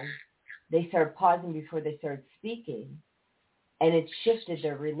patch on, they started pausing before they started speaking, and it shifted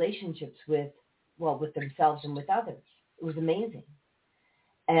their relationships with themselves and with others. It was amazing.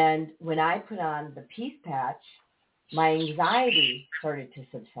 And when I put on the peace patch, my anxiety started to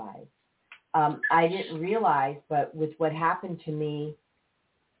subside. I didn't realize, but with what happened to me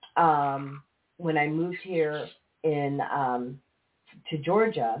when I moved here to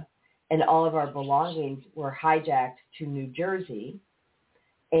Georgia, and all of our belongings were hijacked to New Jersey,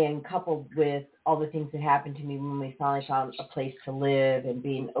 and coupled with all the things that happened to me when we finally found a place to live and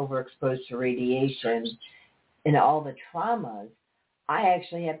being overexposed to radiation and all the traumas, I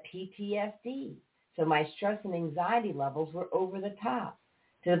actually had PTSD. So my stress and anxiety levels were over the top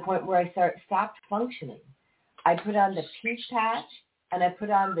to the point where I stopped functioning. I put on the peace patch, and I put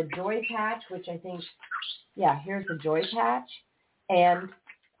on the joy patch, which I think, here's the joy patch. And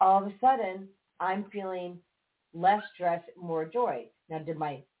all of a sudden, I'm feeling less stress, more joy. Now, did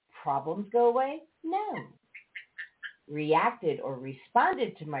my problems go away? No. Reacted or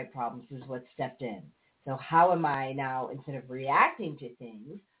responded to my problems is what stepped in. So how am I now, instead of reacting to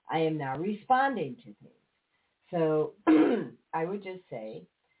things, I am now responding to things. So I would just say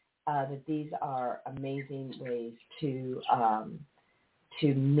that these are amazing ways to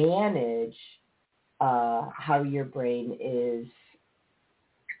manage how your brain is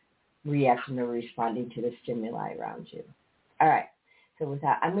reacting or responding to the stimuli around you. All right. So with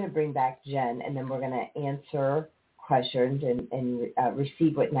that, I'm going to bring back Jen, and then we're going to answer questions and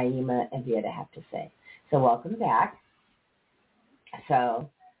receive what Naima and Vieta have to say. So welcome back. So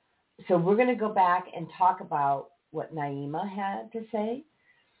we're going to go back and talk about what Naima had to say.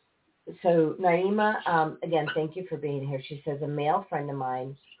 So Naima, again, thank you for being here. She says, a male friend of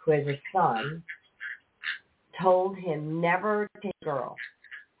mine who has a son told him never to hit a girl.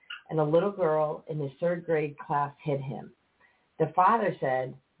 And a little girl in his third grade class hit him. The father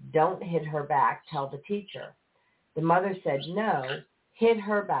said, don't hit her back, tell the teacher. The mother said, no, hit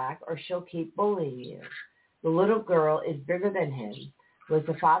her back or she'll keep bullying you. The little girl is bigger than him. Was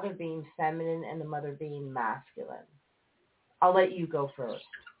the father being feminine and the mother being masculine? I'll let you go first.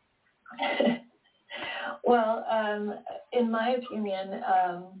 Well, in my opinion,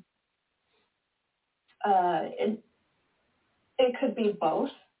 it could be both.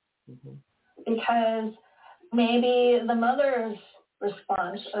 Mm-hmm. Because maybe the mother's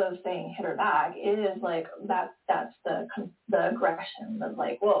response of saying hit her back is like that's the aggression of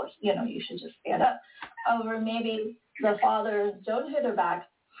like, well, you should just stand up. However, maybe the father's don't hit her back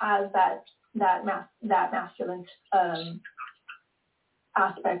has that masculine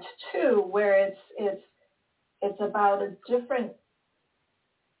aspect too, where it's about a different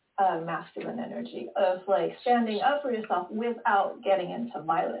masculine energy of like standing up for yourself without getting into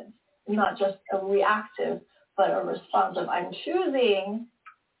violence, not just a reactive, but a responsive. I'm choosing,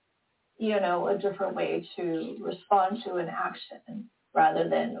 a different way to respond to an action rather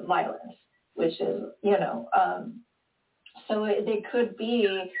than violence, which is, so they could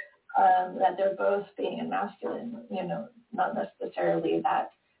be that they're both being masculine, not necessarily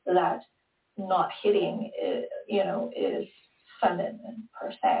that not hitting, is feminine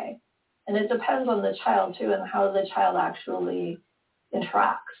per se. And it depends on the child too and how the child actually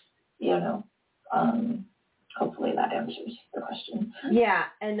interacts, hopefully that answers the question. Yeah,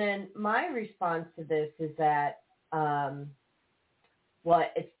 and then my response to this is that,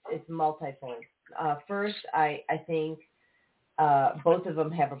 it's multifold. First, I think both of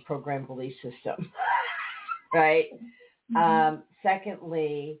them have a programmed belief system, right? Mm-hmm.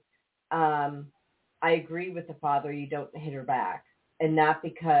 Secondly, I agree with the father, you don't hit her back. And not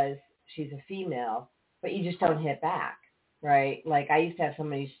because she's a female, but you just don't hit back, right? Like I used to have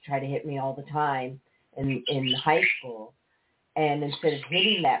somebody used to try to hit me all the time in high school. And instead of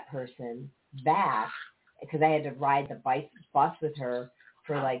hitting that person back, because I had to ride the bus with her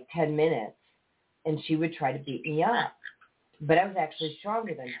for like 10 minutes, and she would try to beat me up. But I was actually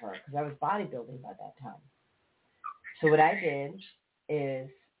stronger than her because I was bodybuilding by that time. So what I did is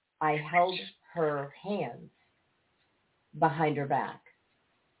I held her hands behind her back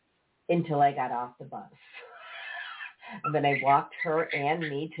until I got off the bus. And then I walked her and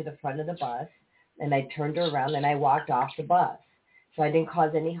me to the front of the bus, and I turned her around and I walked off the bus. So I didn't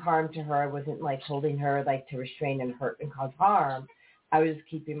cause any harm to her. I wasn't like holding her like to restrain and hurt and cause harm. I was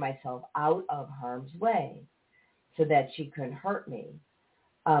keeping myself out of harm's way so that she couldn't hurt me.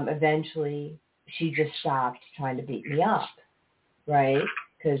 Eventually, she just stopped trying to beat me up, right?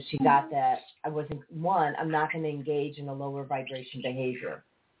 Because she got that I'm not going to engage in a lower vibration behavior,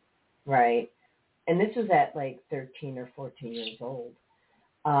 right? And this was at like 13 or 14 years old.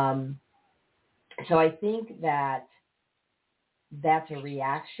 So I think that that's a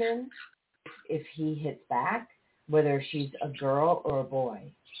reaction if he hits back, whether she's a girl or a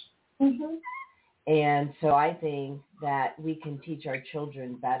boy. Mm-hmm. And so I think that we can teach our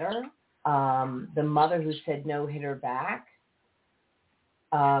children better. The mother who said no hit her back,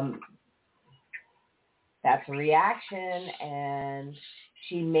 that's a reaction, and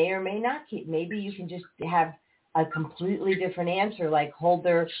she may or may not keep. Maybe you can just have a completely different answer, like hold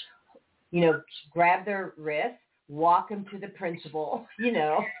their, grab their wrist, walk them to the principal,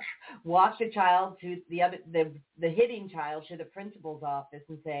 walk the child to the hitting child to the principal's office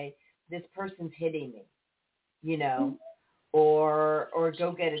and say, this person's hitting me, or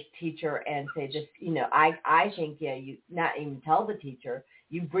go get a teacher and say this, I think, you not even tell the teacher,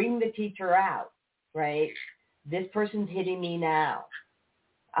 you bring the teacher out, right? This person's hitting me now.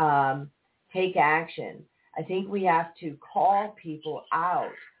 Take action. I think we have to call people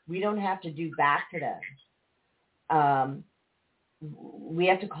out. We don't have to do back to them. We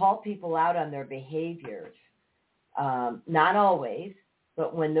have to call people out on their behaviors. Not always,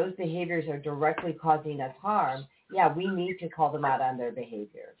 but when those behaviors are directly causing us harm, yeah, we need to call them out on their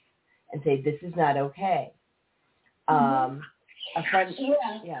behaviors and say, this is not okay. A friend,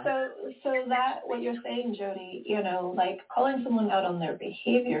 yeah. So that what you're saying, Jody, you know, like calling someone out on their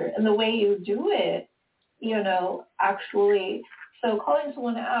behavior and the way you do it, you know, actually, so calling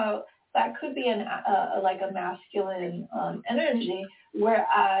someone out, that could be like a masculine energy,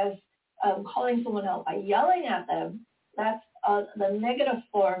 whereas calling someone out by yelling at them, that's the negative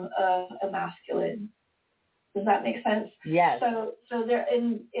form of a masculine. Does that make sense? Yes. So they're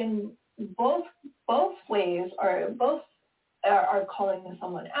in both ways, or both are calling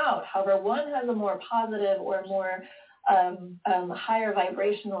someone out. However, one has a more positive or more higher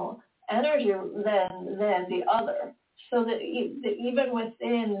vibrational energy than the other. So that even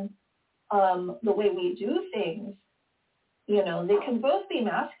within the way we do things, you know, they can both be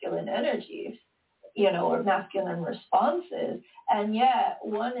masculine energies, you know, or masculine responses, and yet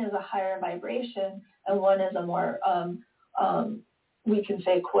one is a higher vibration and one is a more, we can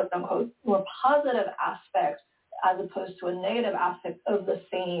say, quote unquote, more positive aspect as opposed to a negative aspect of the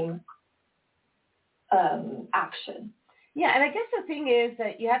same action. Yeah, and I guess the thing is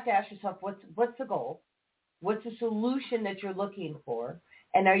that you have to ask yourself, what's the goal? What's the solution that you're looking for?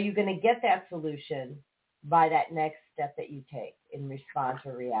 And are you going to get that solution by that next step that you take in response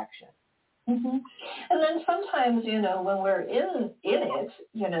or reaction? Mm-hmm. And then sometimes, you know, when we're in it,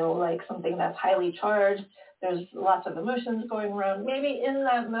 you know, like something that's highly charged, there's lots of emotions going around. Maybe in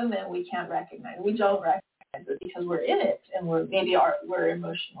that moment we can't recognize. We don't recognize it because we're in it, and we're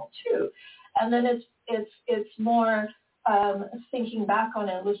emotional too. And then it's more thinking back on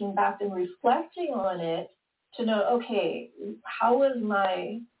it, looking back and reflecting on it to know, okay, how was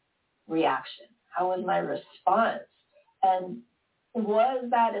my reaction? How was my response? And was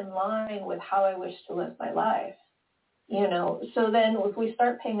that in line with how I wish to live my life? You know, so then if we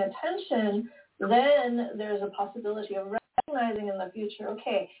start paying attention, then there's a possibility of recognizing in the future,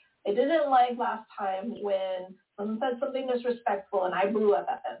 okay, I didn't like last time when someone said something disrespectful and I blew up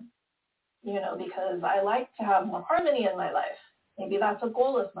at them, you know, because I like to have more harmony in my life. Maybe that's a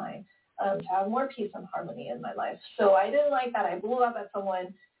goal of mine, to have more peace and harmony in my life. So I didn't like that. I blew up at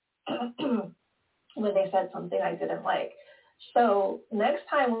someone when they said something I didn't like. So next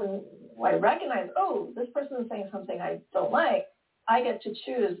time when I recognize, oh, this person is saying something I don't like, I get to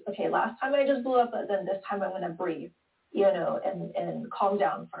choose, okay, last time I just blew up, but then this time I'm going to breathe, you know, and calm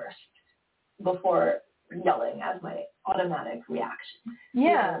down first before yelling as my automatic reaction.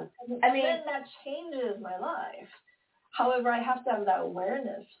 Yeah. You know? And then that changes my life. However, I have to have that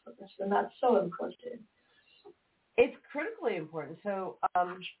awareness first, and that's so important. It's critically important. So let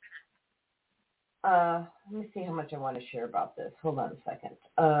me see how much I want to share about this. Hold on a second.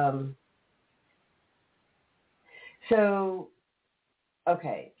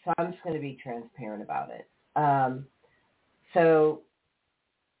 Okay, so I'm just going to be transparent about it.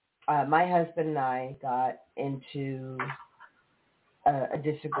 My husband and I got into a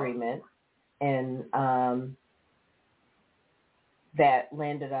disagreement, and that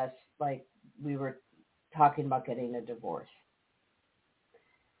landed us, like, we were talking about getting a divorce.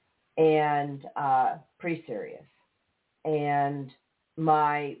 And pretty serious. And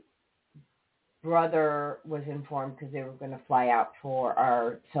my brother was informed because they were going to fly out for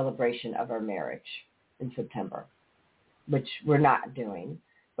our celebration of our marriage in September, which we're not doing,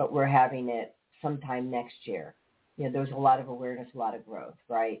 but we're having it sometime next year. You know, there was a lot of awareness, a lot of growth,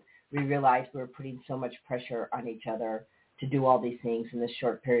 right? We realized we were putting so much pressure on each other to do all these things in this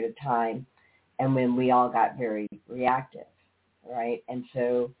short period of time, and when we all got very reactive, right? And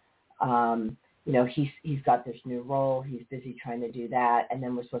so you know, he's got this new role. He's busy trying to do that. And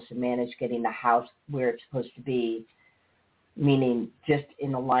then we're supposed to manage getting the house where it's supposed to be, meaning just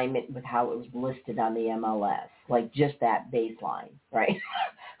in alignment with how it was listed on the MLS, like just that baseline, right?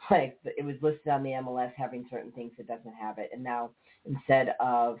 Like it was listed on the MLS having certain things it doesn't have it. And now instead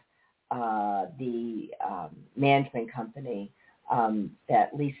of the management company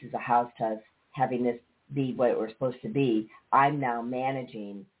that leases a house to us having this be what it was supposed to be, I'm now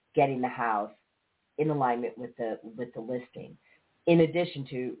managing getting the house in alignment with the listing, in addition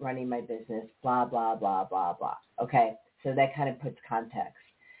to running my business, blah, blah, blah, blah, blah. Okay, so that kind of puts context.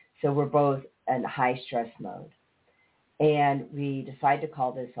 So we're both in high stress mode. And we decide to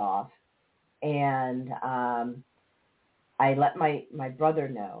call this off. And I let my brother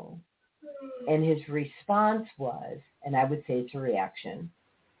know. And his response was, and I would say it's a reaction,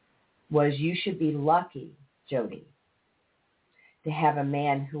 was, you should be lucky Jody. To have a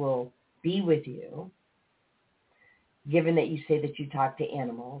man who will be with you, given that you say that you talk to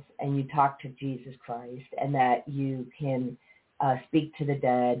animals and you talk to Jesus Christ and that you can speak to the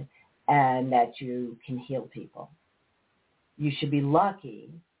dead and that you can heal people. You should be lucky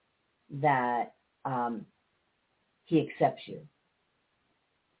that he accepts you.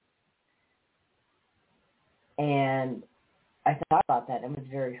 And I thought about that and it was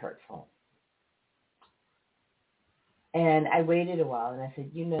very hurtful. And I waited a while and I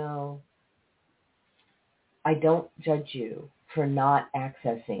said, I don't judge you for not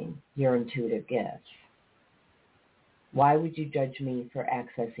accessing your intuitive gifts. Why would you judge me for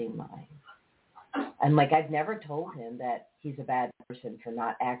accessing mine? And I've never told him that he's a bad person for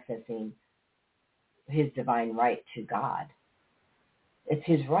not accessing his divine right to God. It's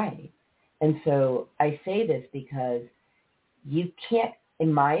his right. And so I say this because you can't,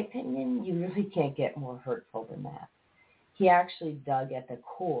 in my opinion, you really can't get more hurtful than that. He actually dug at the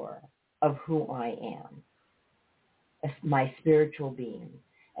core of who I am, my spiritual being.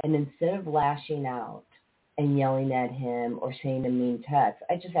 And instead of lashing out and yelling at him or saying a mean text,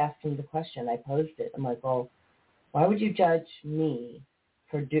 I just asked him the question. I posed it. I'm like, well, why would you judge me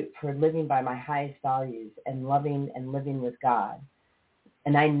for living by my highest values and loving and living with God?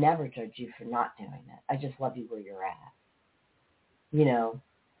 And I never judge you for not doing it. I just love you where you're at.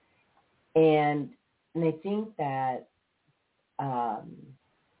 And I think that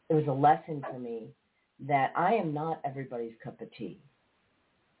it was a lesson for me that I am not everybody's cup of tea.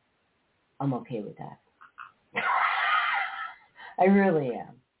 I'm okay with that. I really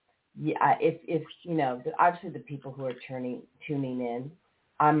am. Yeah, if obviously the people who are tuning in,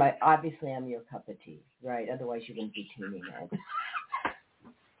 I'm your cup of tea, right? Otherwise you wouldn't be tuning in.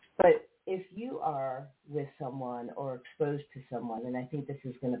 But if you are with someone or exposed to someone, and I think this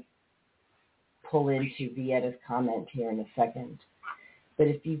is going to pull into Vietta's comment here in a second, but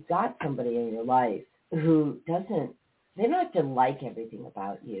if you've got somebody in your life who they don't have to like everything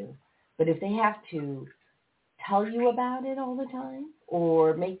about you, but if they have to tell you about it all the time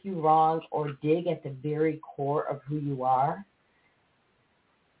or make you wrong or dig at the very core of who you are,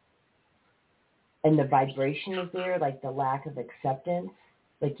 and the vibration is there, like the lack of acceptance,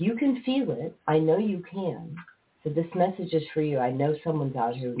 you can feel it. I know you can. So this message is for you. I know someone's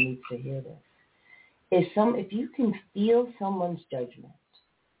out here who needs to hear this. If you can feel someone's judgment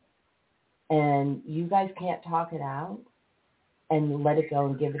and you guys can't talk it out and let it go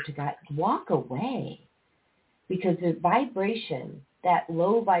and give it to God, walk away. Because the vibration, that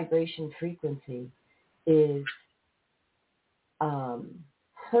low vibration frequency is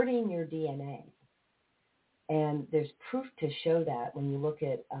hurting your DNA. And there's proof to show that when you look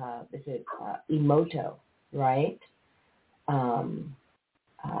at, Emoto, right?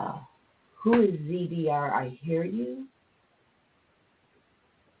 Who is ZDR? I hear you.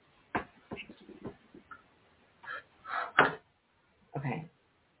 Okay.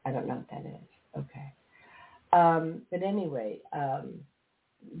 I don't know what that is. Okay. But anyway,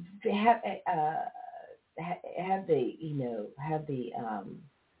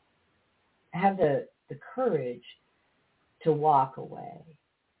 have the courage to walk away.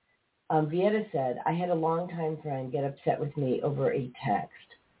 Vieta said, I had a longtime friend get upset with me over a text.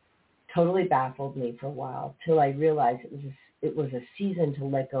 Totally baffled me for a while till I realized it was a season to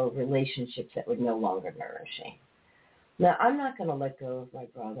let go of relationships that were no longer nourishing. Now, I'm not going to let go of my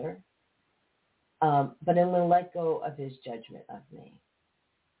brother, but I'm going to let go of his judgment of me.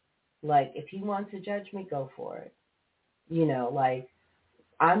 If he wants to judge me, go for it.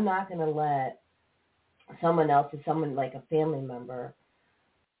 I'm not going to let someone like a family member.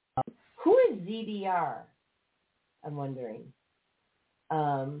 Who is ZDR? I'm wondering.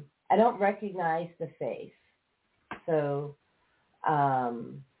 I don't recognize the face, so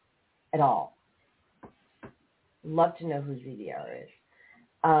at all. Love to know who ZDR is.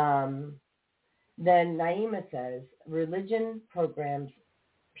 Then Naima says, religion programs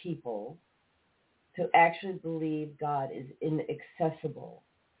people to actually believe God is inaccessible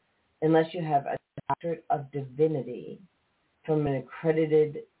unless you have a doctorate of divinity from an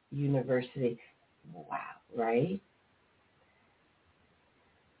accredited university. Wow, right?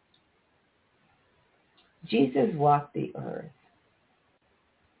 Jesus walked the earth.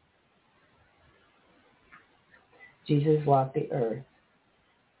 Jesus walked the earth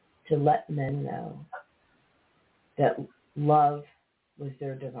to let men know that love was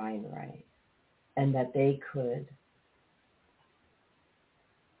their divine right and that they could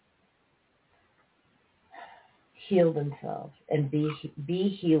heal themselves and be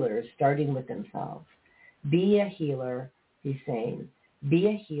healers, starting with themselves. Be a healer, he's saying. Be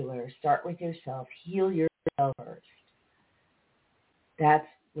a healer. Start with yourself. Heal yourself That's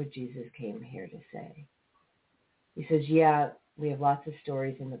what Jesus came here to say. He says, yeah, we have lots of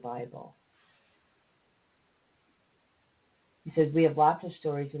stories in the Bible. He says, we have lots of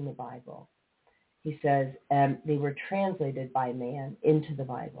stories in the Bible. He says, they were translated by man into the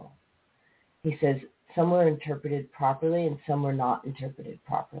Bible. He says, some were interpreted properly and some were not interpreted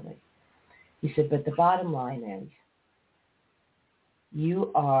properly. He said, but the bottom line is,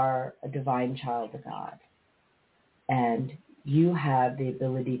 you are a divine child of God, and you have the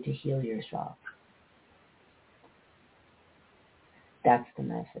ability to heal yourself. That's the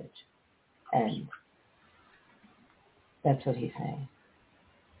message. And that's what he's saying.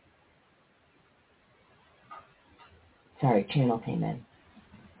 Sorry, channel came in.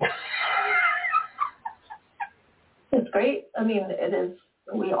 It's great. I mean, it is,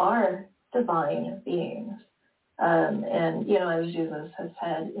 we are divine beings. And, you know, as Jesus has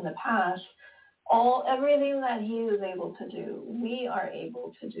said in the past, everything that he is able to do, we are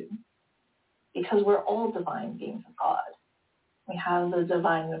able to do, because we're all divine beings of God. We have the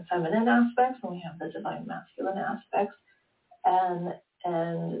divine feminine aspects and we have the divine masculine aspects, and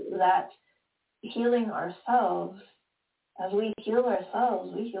that healing ourselves, as we heal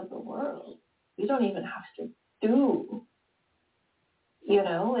ourselves, we heal the world. We don't even have to do. You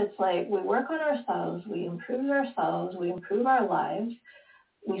know, it's like we work on ourselves, we improve ourselves, we improve our lives,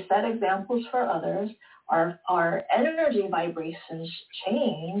 we set examples for others, our energy vibrations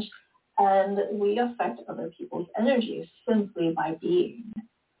change, and we affect other people's energies simply by being.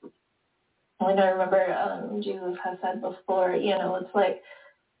 And I remember Jesus has said before, you know, it's like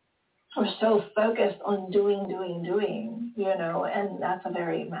we're so focused on doing, you know, and that's a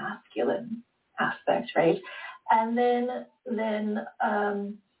very masculine aspect, right? And then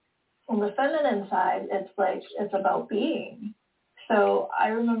on the feminine side, it's like, it's about being. So I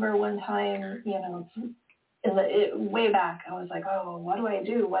remember one time, you know, way back, I was like, oh, what do I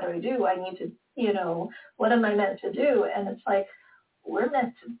do? I need to, you know, what am I meant to do? And it's like, we're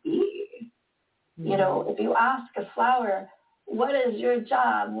meant to be. You know, if you ask a flower, what is your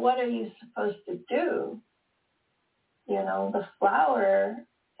job? What are you supposed to do? You know, the flower,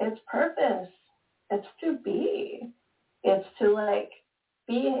 its purpose, it's to be. It's to, like,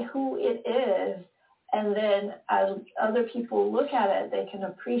 be who it is. And then as other people look at it, they can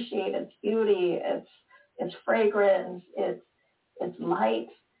appreciate its beauty, its fragrance, its light,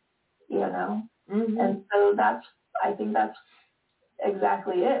 you know. Mm-hmm. And so I think that's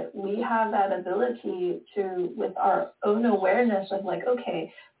exactly it. We have that ability to, with our own awareness of like,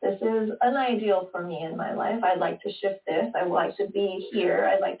 okay, this is an ideal for me in my life. I'd like to shift this. I would like to be here.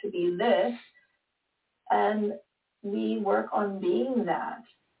 I'd like to be this. And we work on being that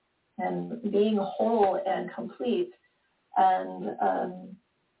and being whole and complete. And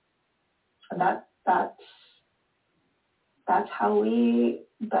that's how we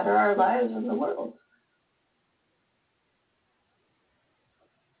better our lives in the world.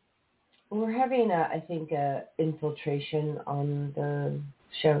 We're having, I think, a infiltration on the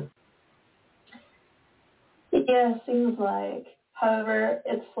show. Yeah, seems like. However,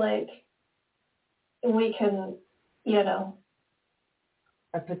 it's like we can, you know.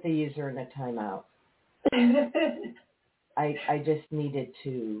 I put the user in a timeout. I just needed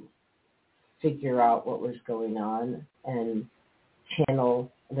to figure out what was going on and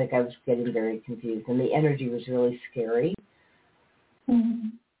channel, like I was getting very confused. And the energy was really scary.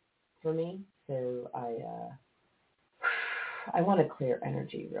 Mm-hmm. For me, so I want to clear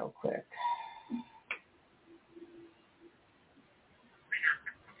energy real quick.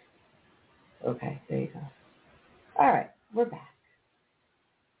 Okay, there you go. All right, we're back.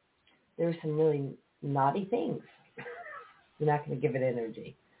 There were some really naughty things. You're not going to give it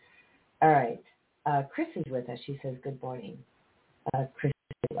energy. All right, Chris is with us. She says, good morning. Chris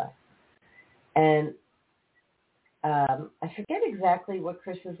left. And I forget exactly what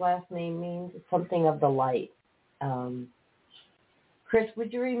Chris's last name means. It's something of the light. Chris,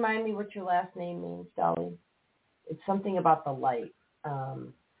 would you remind me what your last name means, Dolly? It's something about the light.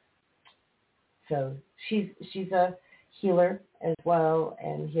 So she's a healer as well,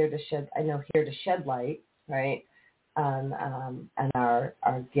 and here to shed light, right, on our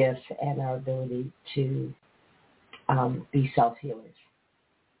gifts and our ability to be self-healers,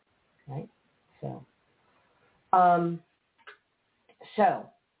 right? So. I'm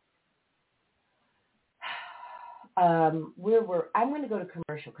going to go to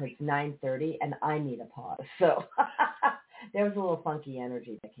commercial because it's 9:30 and I need a pause. So there was a little funky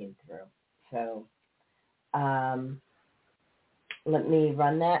energy that came through. So let me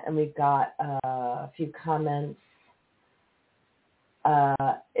run that, and we've got a few comments.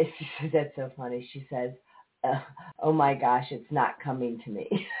 That's so funny. She says, oh my gosh, it's not coming to me.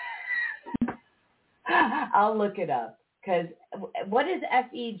 I'll look it up. Because what does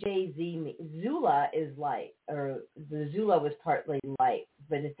FEJZ mean? Zula is light, or the Zula was partly light,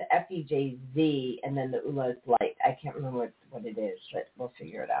 but it's the FEJZ and then the ULA is light. I can't remember what it is, but we'll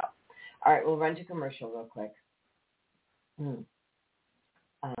figure it out. All right, we'll run to commercial real quick. There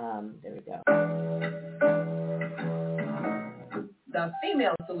we go. The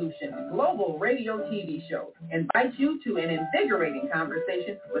Female Solution Global Radio TV Show invites you to an invigorating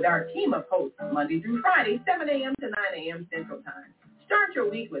conversation with our team of hosts Monday through Friday, 7 a.m. to 9 a.m. Central Time. Start your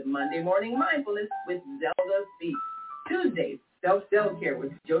week with Monday Morning Mindfulness with Zelda Speaks. Tuesdays, Self-Care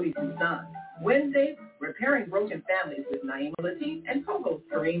with Jody Toussaint. Wednesdays, Repairing Broken Families with Naima Latif and co-host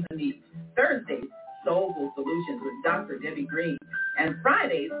Kareem Hamid. Thursdays, Soulful Solutions with Dr. Debbie Green. And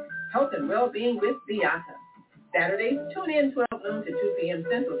Fridays, Health and Wellbeing with Beata. Saturdays, tune in 12 noon to 2 p.m.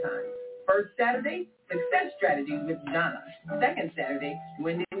 Central Time. First Saturday, Success Strategies with Donna. Second Saturday,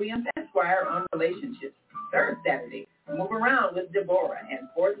 Wendy Williams Esquire on relationships. Third Saturday, Move Around with Deborah. And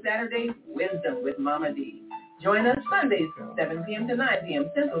fourth Saturday, Wisdom with Mama D. Join us Sundays, 7 p.m. to 9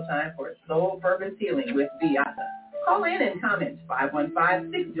 p.m. Central Time for Soul Purpose Healing with Beata. Call in and comment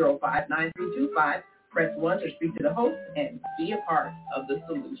 515-605-9325. Press 1 to speak to the host and be a part of the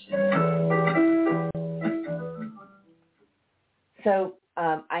solution. So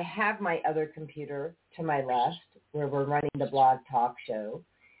I have my other computer to my left where we're running the blog talk show.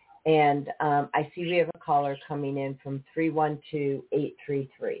 And I see we have a caller coming in from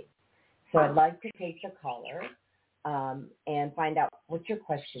 312-833. So I'd like to take the caller and find out what your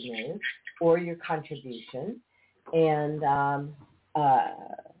question is or your contribution. And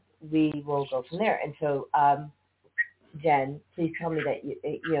we will go from there. And so, Jen, please tell me that you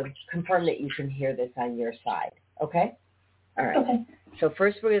confirm that you can hear this on your side. Okay? All right. Okay. So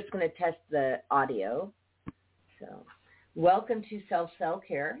first we're just going to test the audio. So welcome to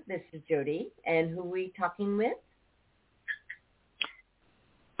Self-Care. This is Jody. And who are we talking with?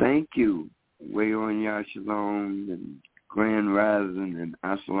 Thank you. Wayon Yashalom and Grand Rising and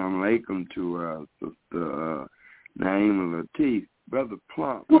Assalamu Alaikum to Sister Naima Latif. Brother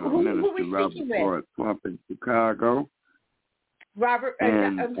Plump, Minister Robert Floyd Plump in Chicago. Robert,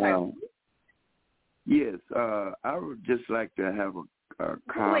 and, I'm sorry. Yes, I would just like to have a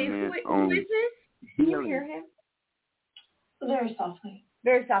comment on who is this? Can you hear him? Very softly.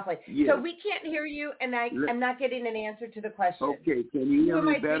 Very softly. Yes. So we can't hear you, and I'm not getting an answer to the question. Okay, can you hear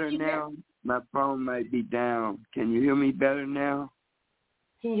me better now? My phone might be down. Can you hear me better now?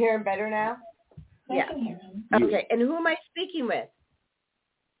 Can you hear him better now? I can hear him. Okay, and who am I speaking with?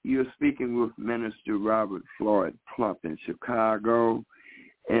 You're speaking with Minister Robert Floyd Plump in Chicago.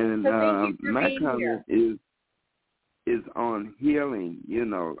 And my comment is on healing.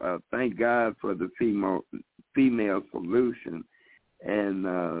 Thank God for the female solution, and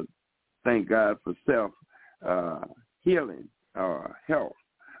thank God for self-healing or health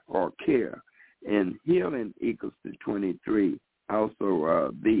or care. And healing equals to 23.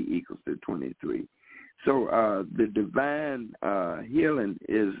 Also, B equals to 23. So the divine healing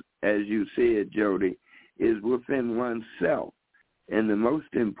is, as you said, Jody, is within oneself. And the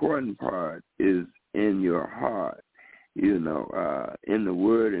most important part is in your heart. In the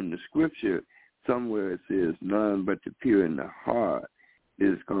word, in the scripture, somewhere it says, none but the pure in the heart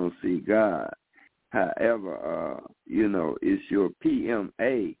is going to see God. However, it's your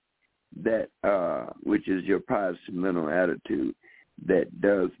PMA that, which is your positive mental attitude, that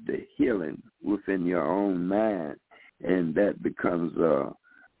does the healing within your own mind, and that becomes a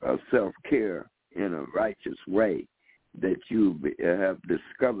self-care in a righteous way, that you have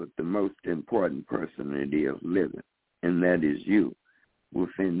discovered the most important person it is living, and that is you.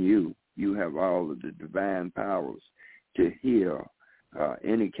 Within you, you have all of the divine powers to heal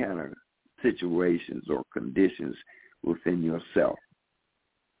any kind of situations or conditions within yourself.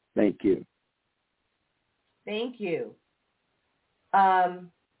 Thank you. Thank you.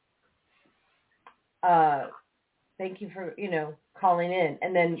 Thank you for, calling in.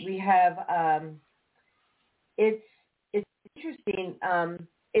 And then we have, it's interesting. So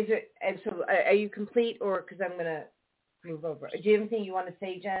are you complete, or, because I'm going to move over. Do you have anything you want to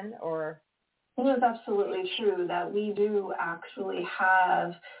say, Jen, or? It is absolutely true that we do actually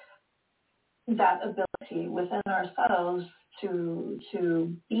have that ability within ourselves to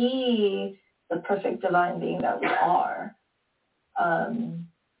be the perfect divine being that we are. I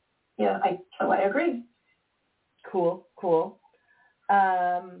agree. Cool.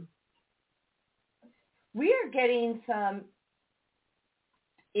 We are getting some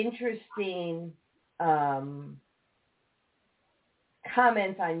interesting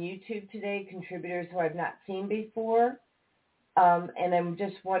comments on YouTube today, contributors who I've not seen before. And I'm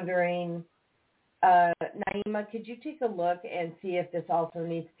just wondering, Naima, could you take a look and see if this also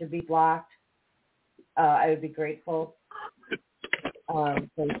needs to be blocked? I would be grateful.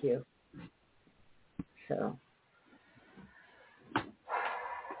 Thank you. So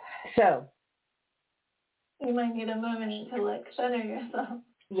you might need a moment to center yourself.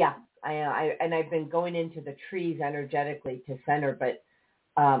 Yeah, I've been going into the trees energetically to center, but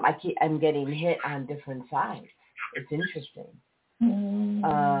I'm getting hit on different sides. It's interesting.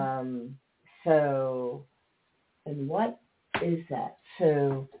 So, and what is that?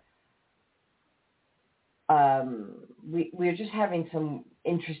 So, we're just having some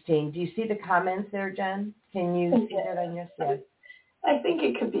interesting. Do you see the comments there, Jen? Can you see that on your side? I think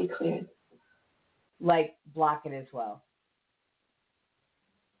it could be cleared. Like block it as well,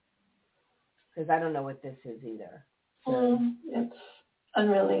 because I don't know what this is either. So, it's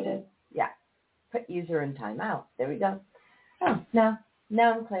unrelated. Yeah. Put user in timeout. There we go. Oh, now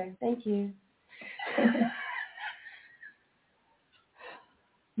I'm clear. Thank you.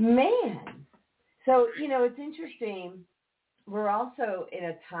 Man. So, it's interesting. We're also in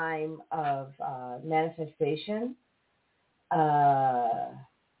a time of manifestation.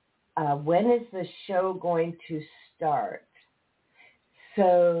 When is the show going to start?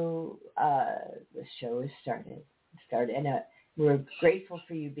 So the show is started, and we're grateful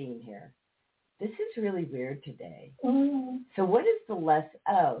for you being here. This is really weird today. So what is the lesson?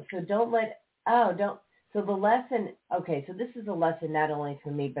 So the lesson, okay, so this is a lesson not only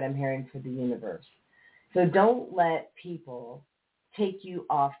for me, but I'm hearing for the universe. So don't let people take you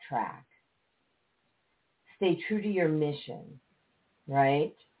off track. Stay true to your mission,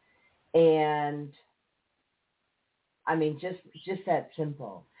 right? And I mean, just that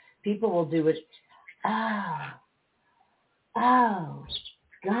simple. People will do it. Oh,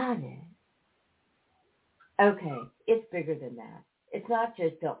 got it. Okay, it's bigger than that. It's not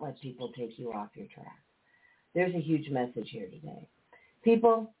just don't let people take you off your track. There's a huge message here today.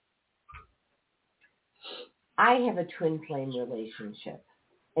 People, I have a twin flame relationship.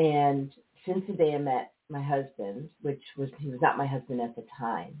 And since the day I met my husband, he was not my husband at the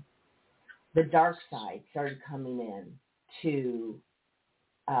time, the dark side started coming in to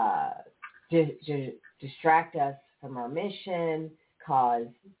distract us from our mission, cause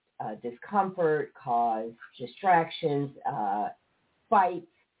discomfort, cause distractions, fights,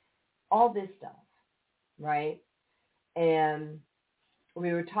 all this stuff, right? And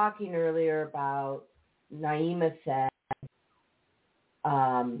we were talking earlier about, Naima said,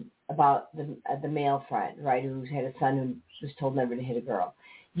 about the male friend, right, who had a son who was told never to hit a girl.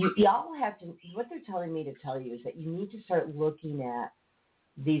 Y'all have to, what they're telling me to tell you is that you need to start looking at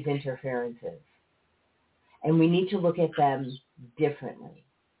these interferences. And we need to look at them differently.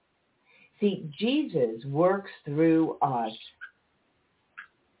 See, Jesus works through us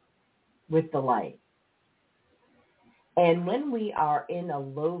with the light. And when we are in a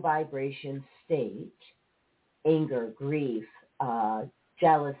low vibration state, anger, grief,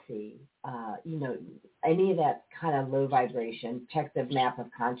 jealousy, any of that kind of low vibration, check the map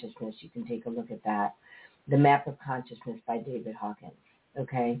of consciousness. You can take a look at that. The Map of Consciousness by David Hawkins,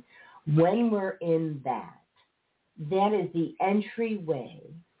 okay? When we're in that is the entryway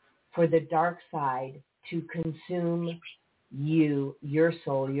for the dark side to consume you, your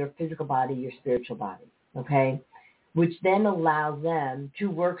soul, your physical body, your spiritual body, okay? Which then allows them to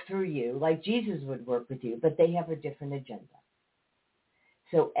work through you like Jesus would work with you, but they have a different agenda.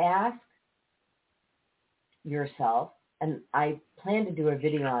 So ask yourself, and I plan to do a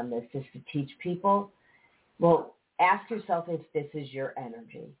video on this just to teach people. Well, ask yourself if this is your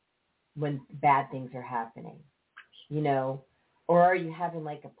energy when bad things are happening, or are you having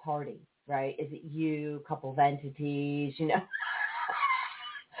like a party, right? Is it you, a couple of entities, or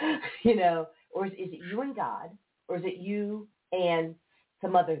is it you and God, or is it you and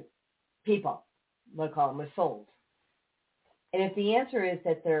some other people, we'll call them, with souls? And if the answer is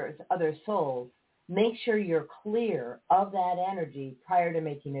that there's other souls, make sure you're clear of that energy prior to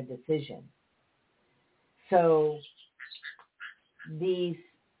making a decision. So these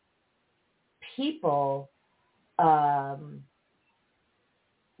people,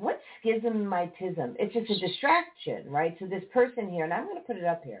 what's schismatism? It's just a distraction, right? So this person here, and I'm going to put it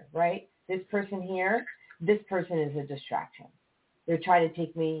up here, right? This person here, this person is a distraction. They're trying to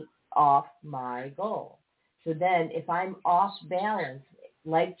take me off my goal. So then if I'm off balance,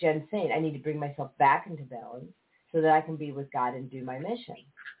 like Jen's saying, I need to bring myself back into balance so that I can be with God and do my mission,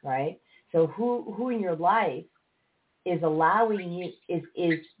 right? So who in your life is allowing you, is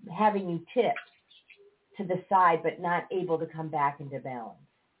having you tip to the side but not able to come back into balance?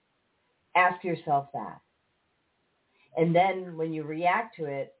 Ask yourself that. And then when you react to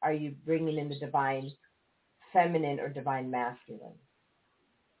it, are you bringing in the divine feminine or divine masculine?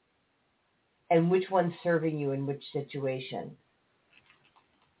 And which one's serving you in which situation?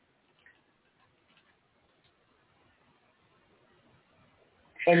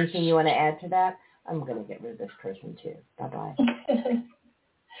 Anything you want to add to that? I'm going to get rid of this person too. Bye-bye.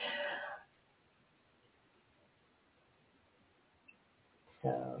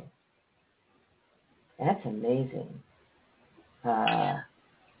 So that's amazing.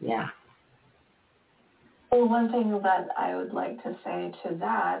 Yeah. Well, one thing that I would like to say to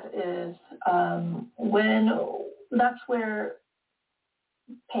that is that's where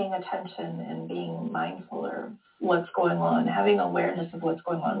paying attention and being mindful of what's going on, having awareness of what's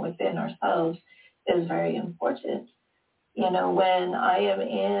going on within ourselves is very important. You know, when I am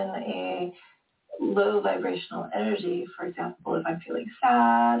in a low vibrational energy, for example, if I'm feeling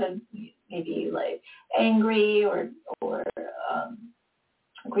sad and maybe like angry or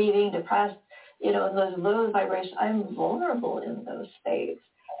grieving, depressed, you know, in those low vibrations, I'm vulnerable in those states.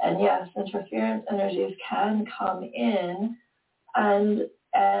 And yes, interference energies can come in, and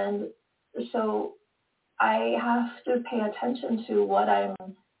so I have to pay attention to what I'm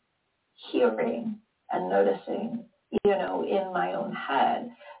hearing and noticing, you know, in my own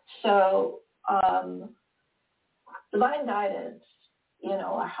head. So divine guidance, you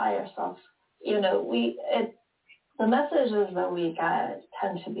know, our higher self, you know, the messages that we get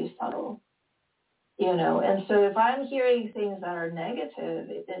tend to be subtle, you know, and so if I'm hearing things that are negative,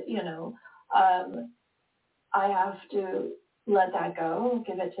 you know, I have to let that go,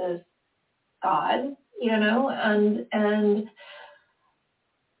 give it to God, you know, and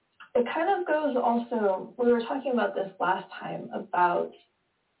it kind of goes also, we were talking about this last time about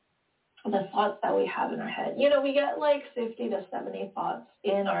the thoughts that we have in our head. You know, we get like 50 to 70 thoughts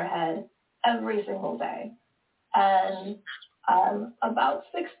in our head every single day. And about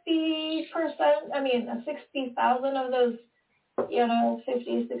 60%, 60,000 of those, you know,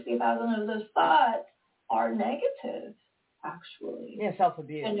 60,000 of those thoughts are negative, actually. Yeah,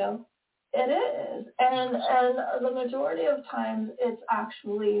 self-abuse. You know, it is. And the majority of times it's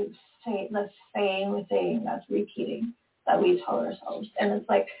actually the same thing that's repeating that we tell ourselves. And it's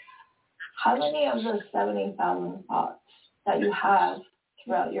like, how many of those 70,000 thoughts that you have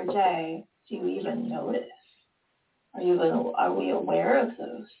throughout your day do you even notice? Are we aware of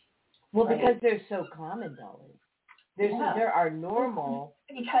those? Well, right? Because they're so common, Dolly. There are normal.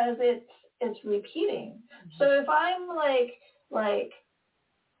 Because it's repeating. So if I'm like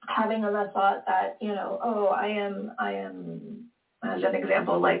having a thought that, you know, oh, I am as an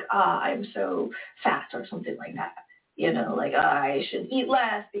example, like, I'm so fat or something like that. You know, like, I should eat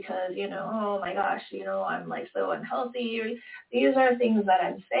less because, you know, oh my gosh, you know, I'm like so unhealthy. These are things that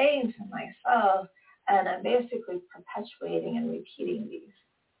I'm saying to myself, and I'm basically perpetuating and repeating these.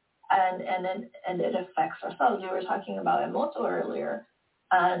 And it affects ourselves. We were talking about emoto earlier,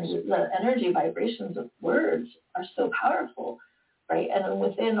 and the energy vibrations of words are so powerful, right? And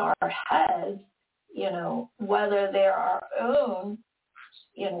within our heads, you know, whether they're our own,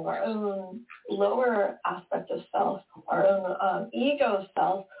 you know, our own lower aspect of self, our own ego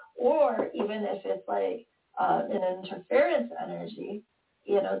self, or even if it's like an interference energy,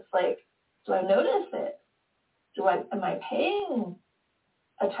 you know, it's like, do I notice it? Am I paying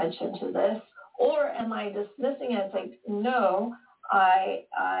attention to this, or am I dismissing it? It's like, no, I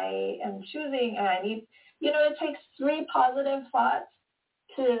am choosing, and I need, you know, it takes 3 positive thoughts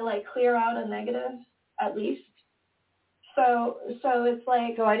to like clear out a negative, at least. So it's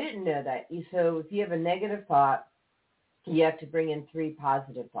like. So I didn't know that. So if you have a negative thought, you have to bring in 3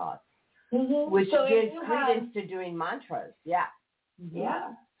 positive thoughts, which gives credence to doing mantras. Yeah. Mm-hmm.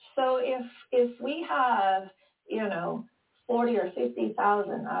 Yeah. So if we have, you know, 40 or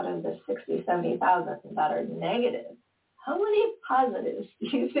 50,000 out of the 60, 70,000 that are negative, how many positives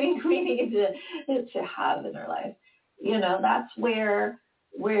do you think we need to have in our life? You know, that's where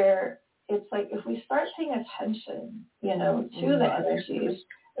it's like, if we start paying attention, you know, to the energies,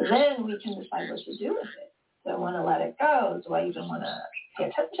 then we can decide what to do with it. Do I want to let it go? Do I even want to pay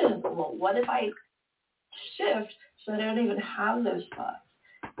attention? Well, what if I shift so that I don't even have those thoughts?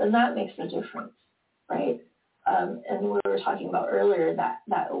 Then that makes a difference, right? And we were talking about earlier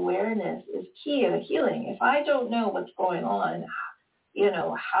that awareness is key to healing. If I don't know what's going on, you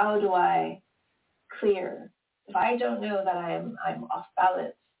know, how do I clear? If I don't know that I'm off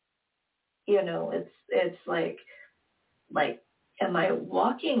balance, you know, it's like am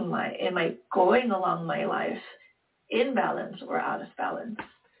I going along my life in balance or out of balance?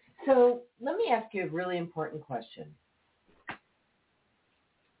 So let me ask you a really important question.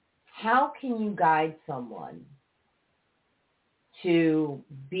 How can you guide someone to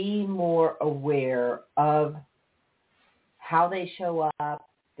be more aware of how they show up,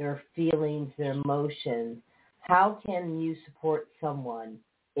 their feelings, their emotions? How can you support someone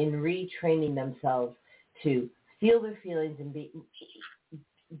in retraining themselves to feel their feelings and be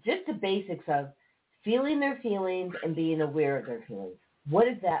just the basics of feeling their feelings and being aware of their feelings? What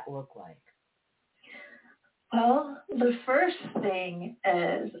does that look like? Well, the first thing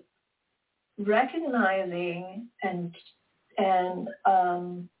is recognizing and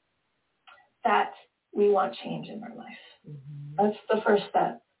that we want change in our life. Mm-hmm. That's the first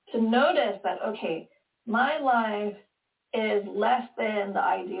step. To notice that, okay, my life is less than the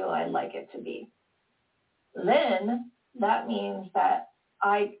ideal I'd like it to be. Then that means that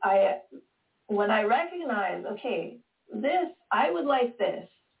I when I recognize, okay, I would like this.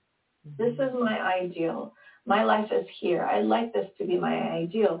 This is my ideal. My life is here. I'd like this to be my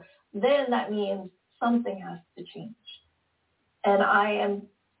ideal. Then that means something has to change. And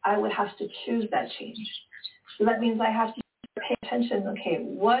I would have to choose that change. So that means I have to pay attention, okay,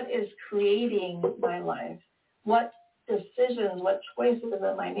 what is creating my life? What decisions, what choices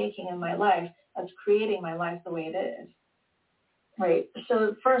am I making in my life that's creating my life the way it is? Right?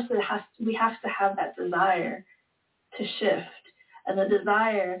 So first we have to have that desire to shift, and the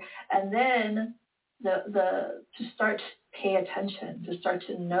desire, and then to start to pay attention, to start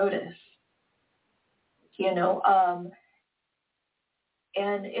to notice,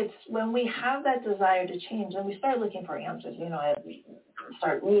 and it's when we have that desire to change and we start looking for answers, I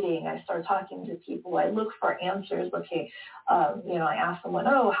start reading, I start talking to people, I look for answers. Okay, I ask someone,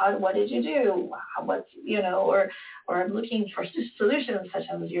 what did you do? Or I'm looking for solutions such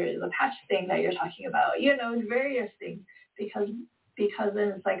as the patch thing that you're talking about, various things, because then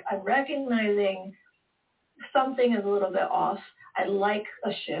it's like I'm recognizing something is a little bit off. I like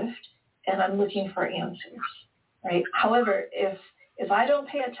a shift, and I'm looking for answers, right? However, if I don't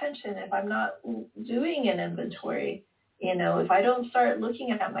pay attention, if I'm not doing an inventory, if I don't start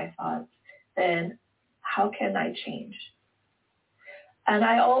looking at my thoughts, then how can I change? And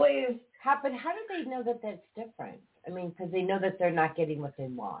I always... But how do they know that that's different? I mean, because they know that they're not getting what they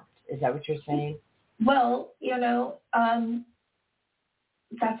want. Is that what you're saying? Well,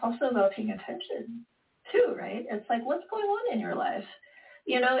 that's also about paying attention too, right? It's like, what's going on in your life?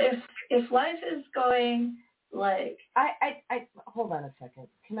 If life is going like... I hold on a second.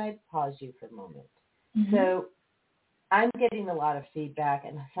 Can I pause you for a moment? Mm-hmm. So I'm getting a lot of feedback,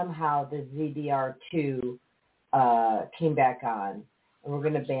 and somehow the ZDR2 came back on, and we're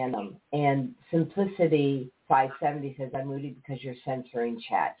going to ban them. And Simplicity 570 says, I'm moody because you're censoring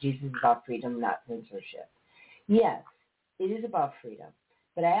chat. Jesus is about freedom, not censorship. Yes, it is about freedom.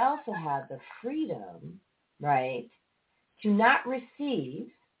 But I also have the freedom, right, to not receive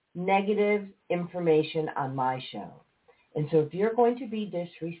negative information on my show. And so if you're going to be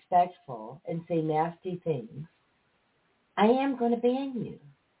disrespectful and say nasty things, I am going to ban you,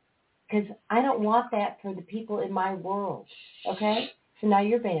 because I don't want that for the people in my world, okay? So now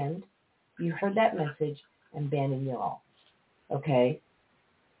you're banned. You heard that message. I'm banning you all, okay?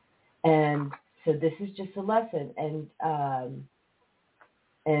 And so this is just a lesson. And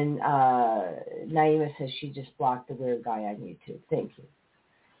Naima says she just blocked the weird guy on YouTube. Thank you.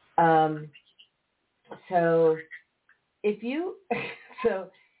 So if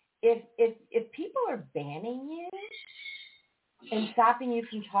people are banning you and stopping you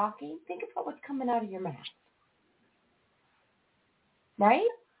from talking, think about what's coming out of your mouth. Right?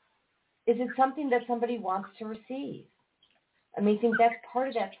 Is it something that somebody wants to receive? I mean, I think that's part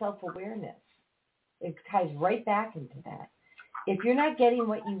of that self-awareness. It ties right back into that. If you're not getting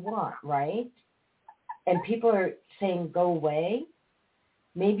what you want, right, and people are saying go away,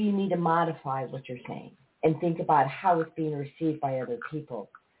 maybe you need to modify what you're saying and think about how it's being received by other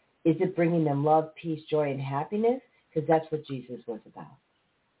people. Is it bringing them love, peace, joy, and happiness? Because that's what Jesus was about.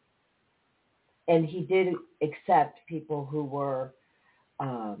 And he did accept people who were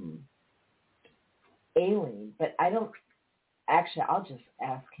alien, but I'll just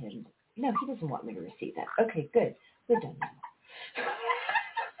ask him. No, he doesn't want me to receive that. Okay, good. We're done now.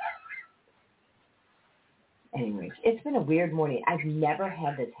 Anyways, it's been a weird morning. I've never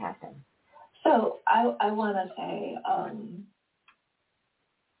had this happen. So I want to say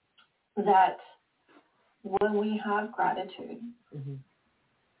that when we have gratitude, mm-hmm.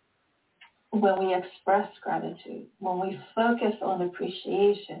 when we express gratitude, when we focus on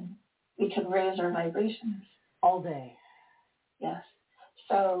appreciation, we can raise our vibrations. All day. Yes.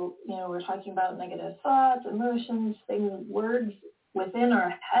 So, we're talking about negative thoughts, emotions, things, words within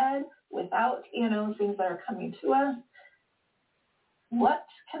our head, without, things that are coming to us. What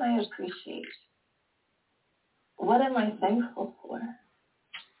can I appreciate? What am I thankful for?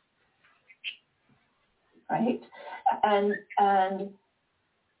 Right? And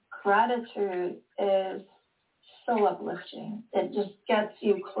gratitude is so uplifting. It just gets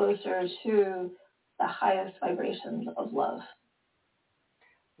you closer to the highest vibrations of love.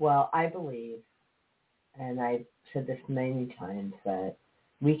 Well, I believe, and I've said this many times, that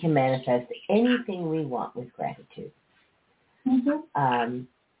we can manifest anything we want with gratitude. Mm-hmm.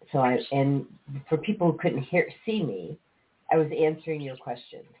 And for people who couldn't see me, I was answering your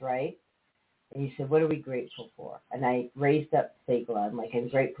questions, right? And you said, what are we grateful for? And I raised up Fagla. I'm like, I'm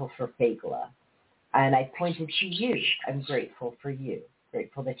grateful for Fagla. And I pointed to you. I'm grateful for you.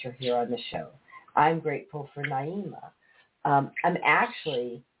 Grateful that you're here on the show. I'm grateful for Naima. I'm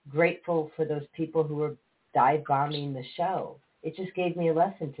actually grateful for those people who were dive bombing the show. It just gave me a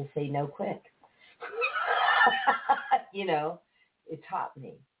lesson to say no quick. It taught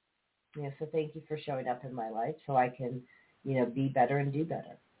me. So thank you for showing up in my life so I can, be better and do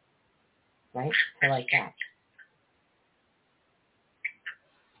better. Right? So like that.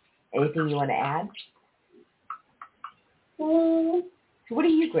 Anything you want to add? So what are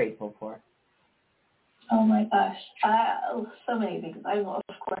you grateful for? Oh my gosh. So many things. I'm, of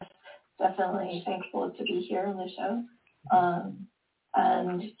course, definitely thankful to be here on the show.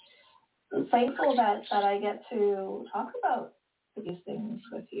 And thankful that I get to talk about these things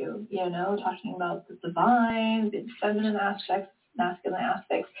with you, talking about the divine, the feminine aspects, masculine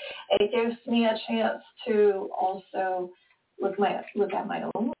aspects. It gives me a chance to also look at my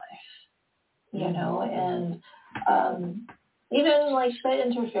own life, and even like the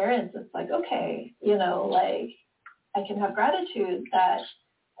interference. It's like, okay, I can have gratitude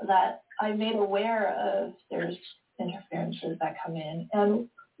that I'm made aware of there's interferences that come in and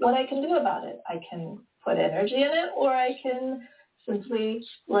what I can do about it. I can put energy in it, or I can simply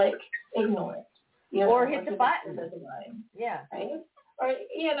ignore it. Or hit the button. Yeah. Right? Or,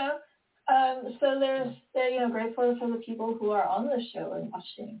 so they're grateful for the people who are on the show and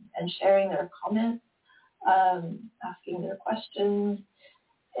watching and sharing their comments, asking their questions.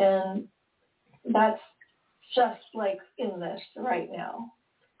 And that's just in this right now,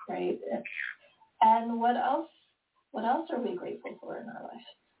 right? And what else are we grateful for in our life?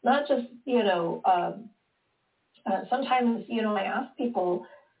 Not just, sometimes, I ask people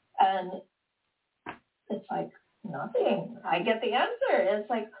and it's like nothing. I get the answer. It's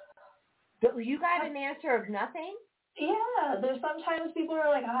like, but you got an answer of nothing? Yeah. There's sometimes people are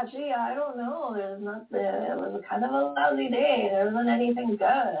like, gee, I don't know. It was kind of a lousy day. There wasn't anything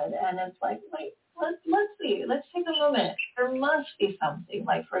good. And it's like, wait, let's see. Let's take a moment. There must be something.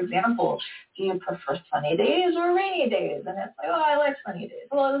 Like, for example, do you prefer sunny days or rainy days? And it's like, oh, I like sunny days.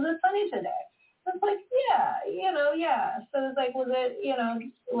 Well, is it sunny today? It's like, yeah. So it's like, was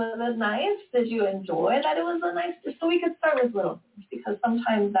it nice? Did you enjoy that it was a nice? So we could start with little things because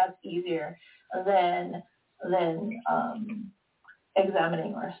sometimes that's easier than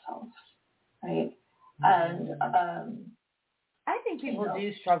examining ourselves, right? And I think people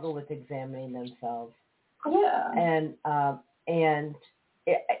do struggle with examining themselves. Yeah. And I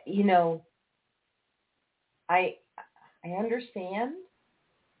understand.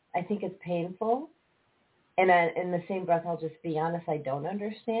 I think it's painful. And in the same breath, I'll just be honest, I don't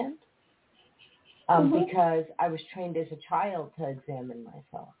understand. Because I was trained as a child to examine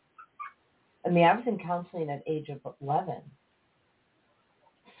myself. I mean, I was in counseling at age of 11.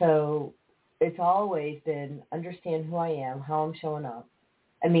 So it's always been understand who I am, how I'm showing up.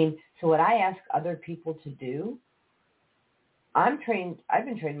 I mean, so what I ask other people to do, I've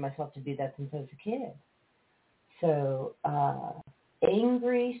been training myself to do that since I was a kid. So,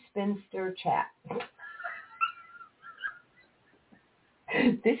 angry spinster chat.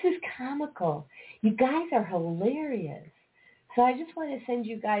 This is comical. You guys are hilarious. So I just want to send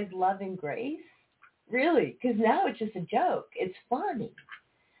you guys love and grace. Really, because now it's just a joke. It's funny.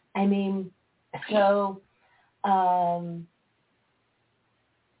 I mean, so,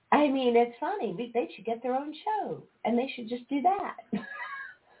 it's funny. They should get their own show, and they should just do that.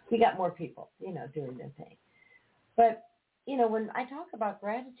 We got more people, doing their thing. But, when I talk about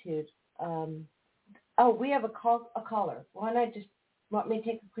gratitude, we have a caller. Why not just want me to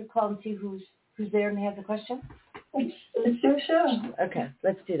take a quick call and see who's there and has a question? It's your show. Okay,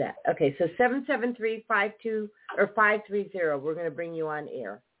 let's do that. Okay, so 773-52 or 530. We're going to bring you on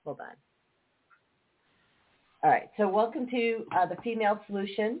air. Hold on. All right, so welcome to the Female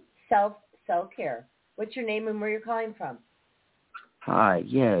Solution Self-Care. What's your name and where you're calling from? Hi,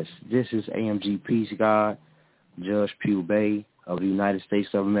 yes, this is AMG Peace God, Judge Pew Bay, of the United States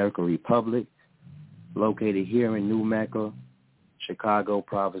of America Republic, located here in New Mecca, Chicago,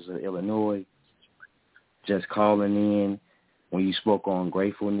 province of Illinois. Just calling in when you spoke on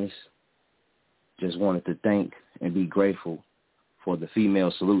gratefulness. Just wanted to thank and be grateful for the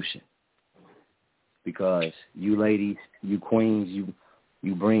female solution, because you ladies, you queens,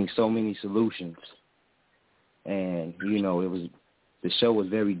 you bring so many solutions, and the show was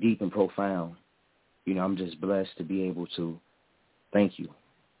very deep and profound. I'm just blessed to be able to thank you.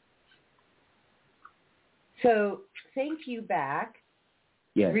 So thank you back.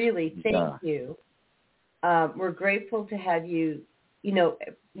 Yes. Really, thank you. We're grateful to have you.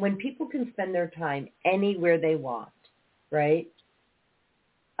 When people can spend their time anywhere they want, right?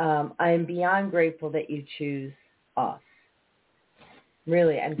 I am beyond grateful that you choose us.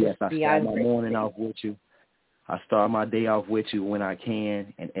 Really, I'm just beyond grateful. I start my morning off with you. I start my day off with you when I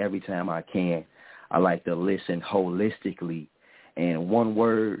can, and every time I can, I like to listen holistically. And one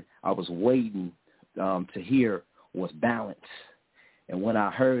word I was waiting to hear was balance. And when I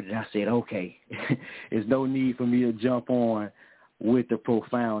heard it, I said, okay, there's no need for me to jump on with the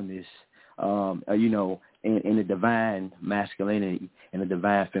profoundness, in the divine masculinity and the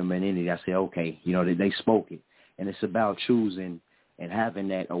divine femininity. I said, okay, they spoke it. And it's about choosing and having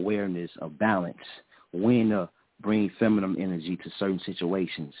that awareness of balance, when to bring feminine energy to certain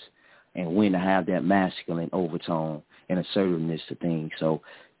situations and when to have that masculine overtone and assertiveness to things. So,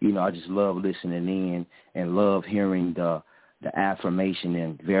 I just love listening in and love hearing the affirmation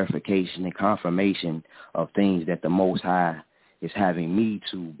and verification and confirmation of things that the Most High is having me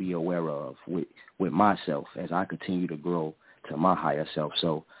to be aware of with myself as I continue to grow to my higher self.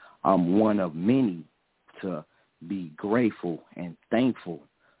 So I'm one of many to be grateful and thankful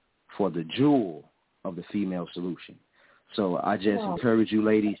for the jewel of the female solution. So I just encourage you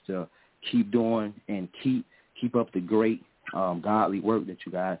ladies to keep doing and keep up the great godly work that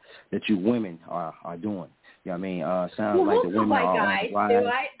you women are doing. You know what I mean? Sounds like the women are guys. on the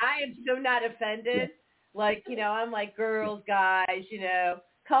rise. I am so not offended. Yeah. I'm like, girls, guys,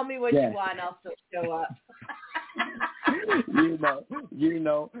 call me what you want, I'll still show up.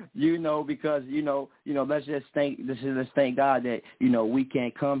 Because let's thank God that, we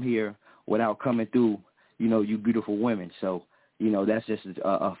can't come here without coming through, you beautiful women. So, that's just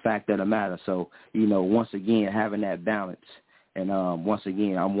a fact of the matter. So, once again, having that balance. And once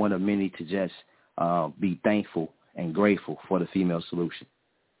again, I'm one of many to just be thankful and grateful for the female solution.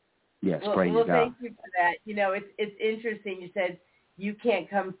 Yes, praise God. Thank you for that. It's interesting. You said you can't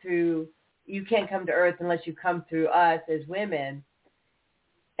come to Earth unless you come through us as women.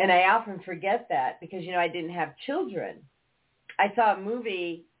 And I often forget that because, I didn't have children. I saw a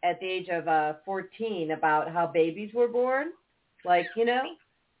movie at the age of 14 about how babies were born,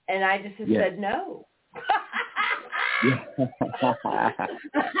 and I just said no. I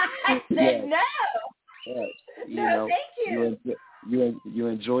said no. Yes. No, thank you. You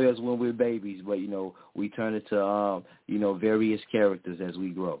enjoy us when we're babies, but we turn into various characters as we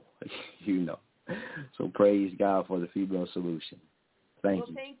grow. So praise God for the female solution. Thank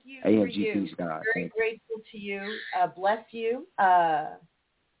you. Thank you AMG, for you. Peace, God. Very grateful to you. Bless you.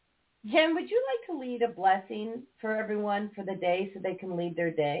 Jen, would you like to lead a blessing for everyone for the day so they can lead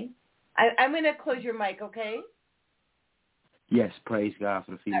their day? I'm going to close your mic, okay? Yes, praise God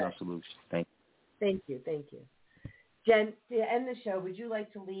for the female solution. Thank you. Thank you. Jen, to end the show, would you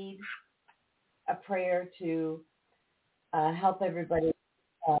like to lead a prayer to help everybody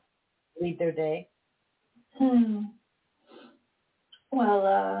lead their day? Well,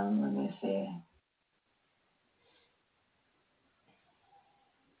 let me see.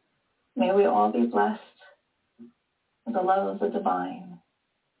 May we all be blessed with the love of the divine.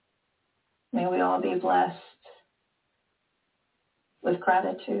 May we all be blessed with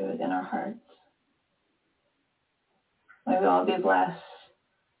gratitude in our hearts. May we all be blessed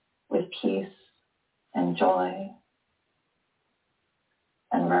with peace and joy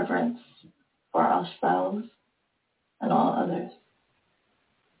and reverence for ourselves and all others.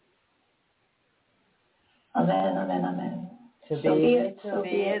 Amen, amen, amen. So be it, so be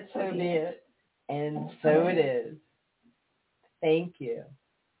it, so be it. And so it is. Thank you.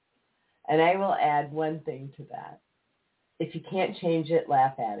 And I will add one thing to that. If you can't change it,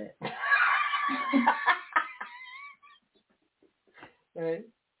 laugh at it. Right?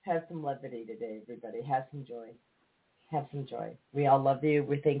 Have some levity today, everybody. Have some joy. Have some joy. We all love you.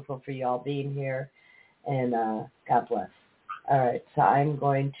 We're thankful for you all being here. And God bless. All right. So I'm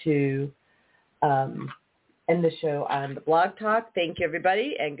going to end the show on the Blog Talk. Thank you,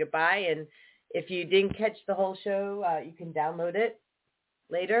 everybody, and goodbye. And if you didn't catch the whole show, you can download it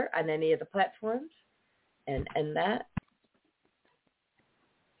later on any of the platforms. And that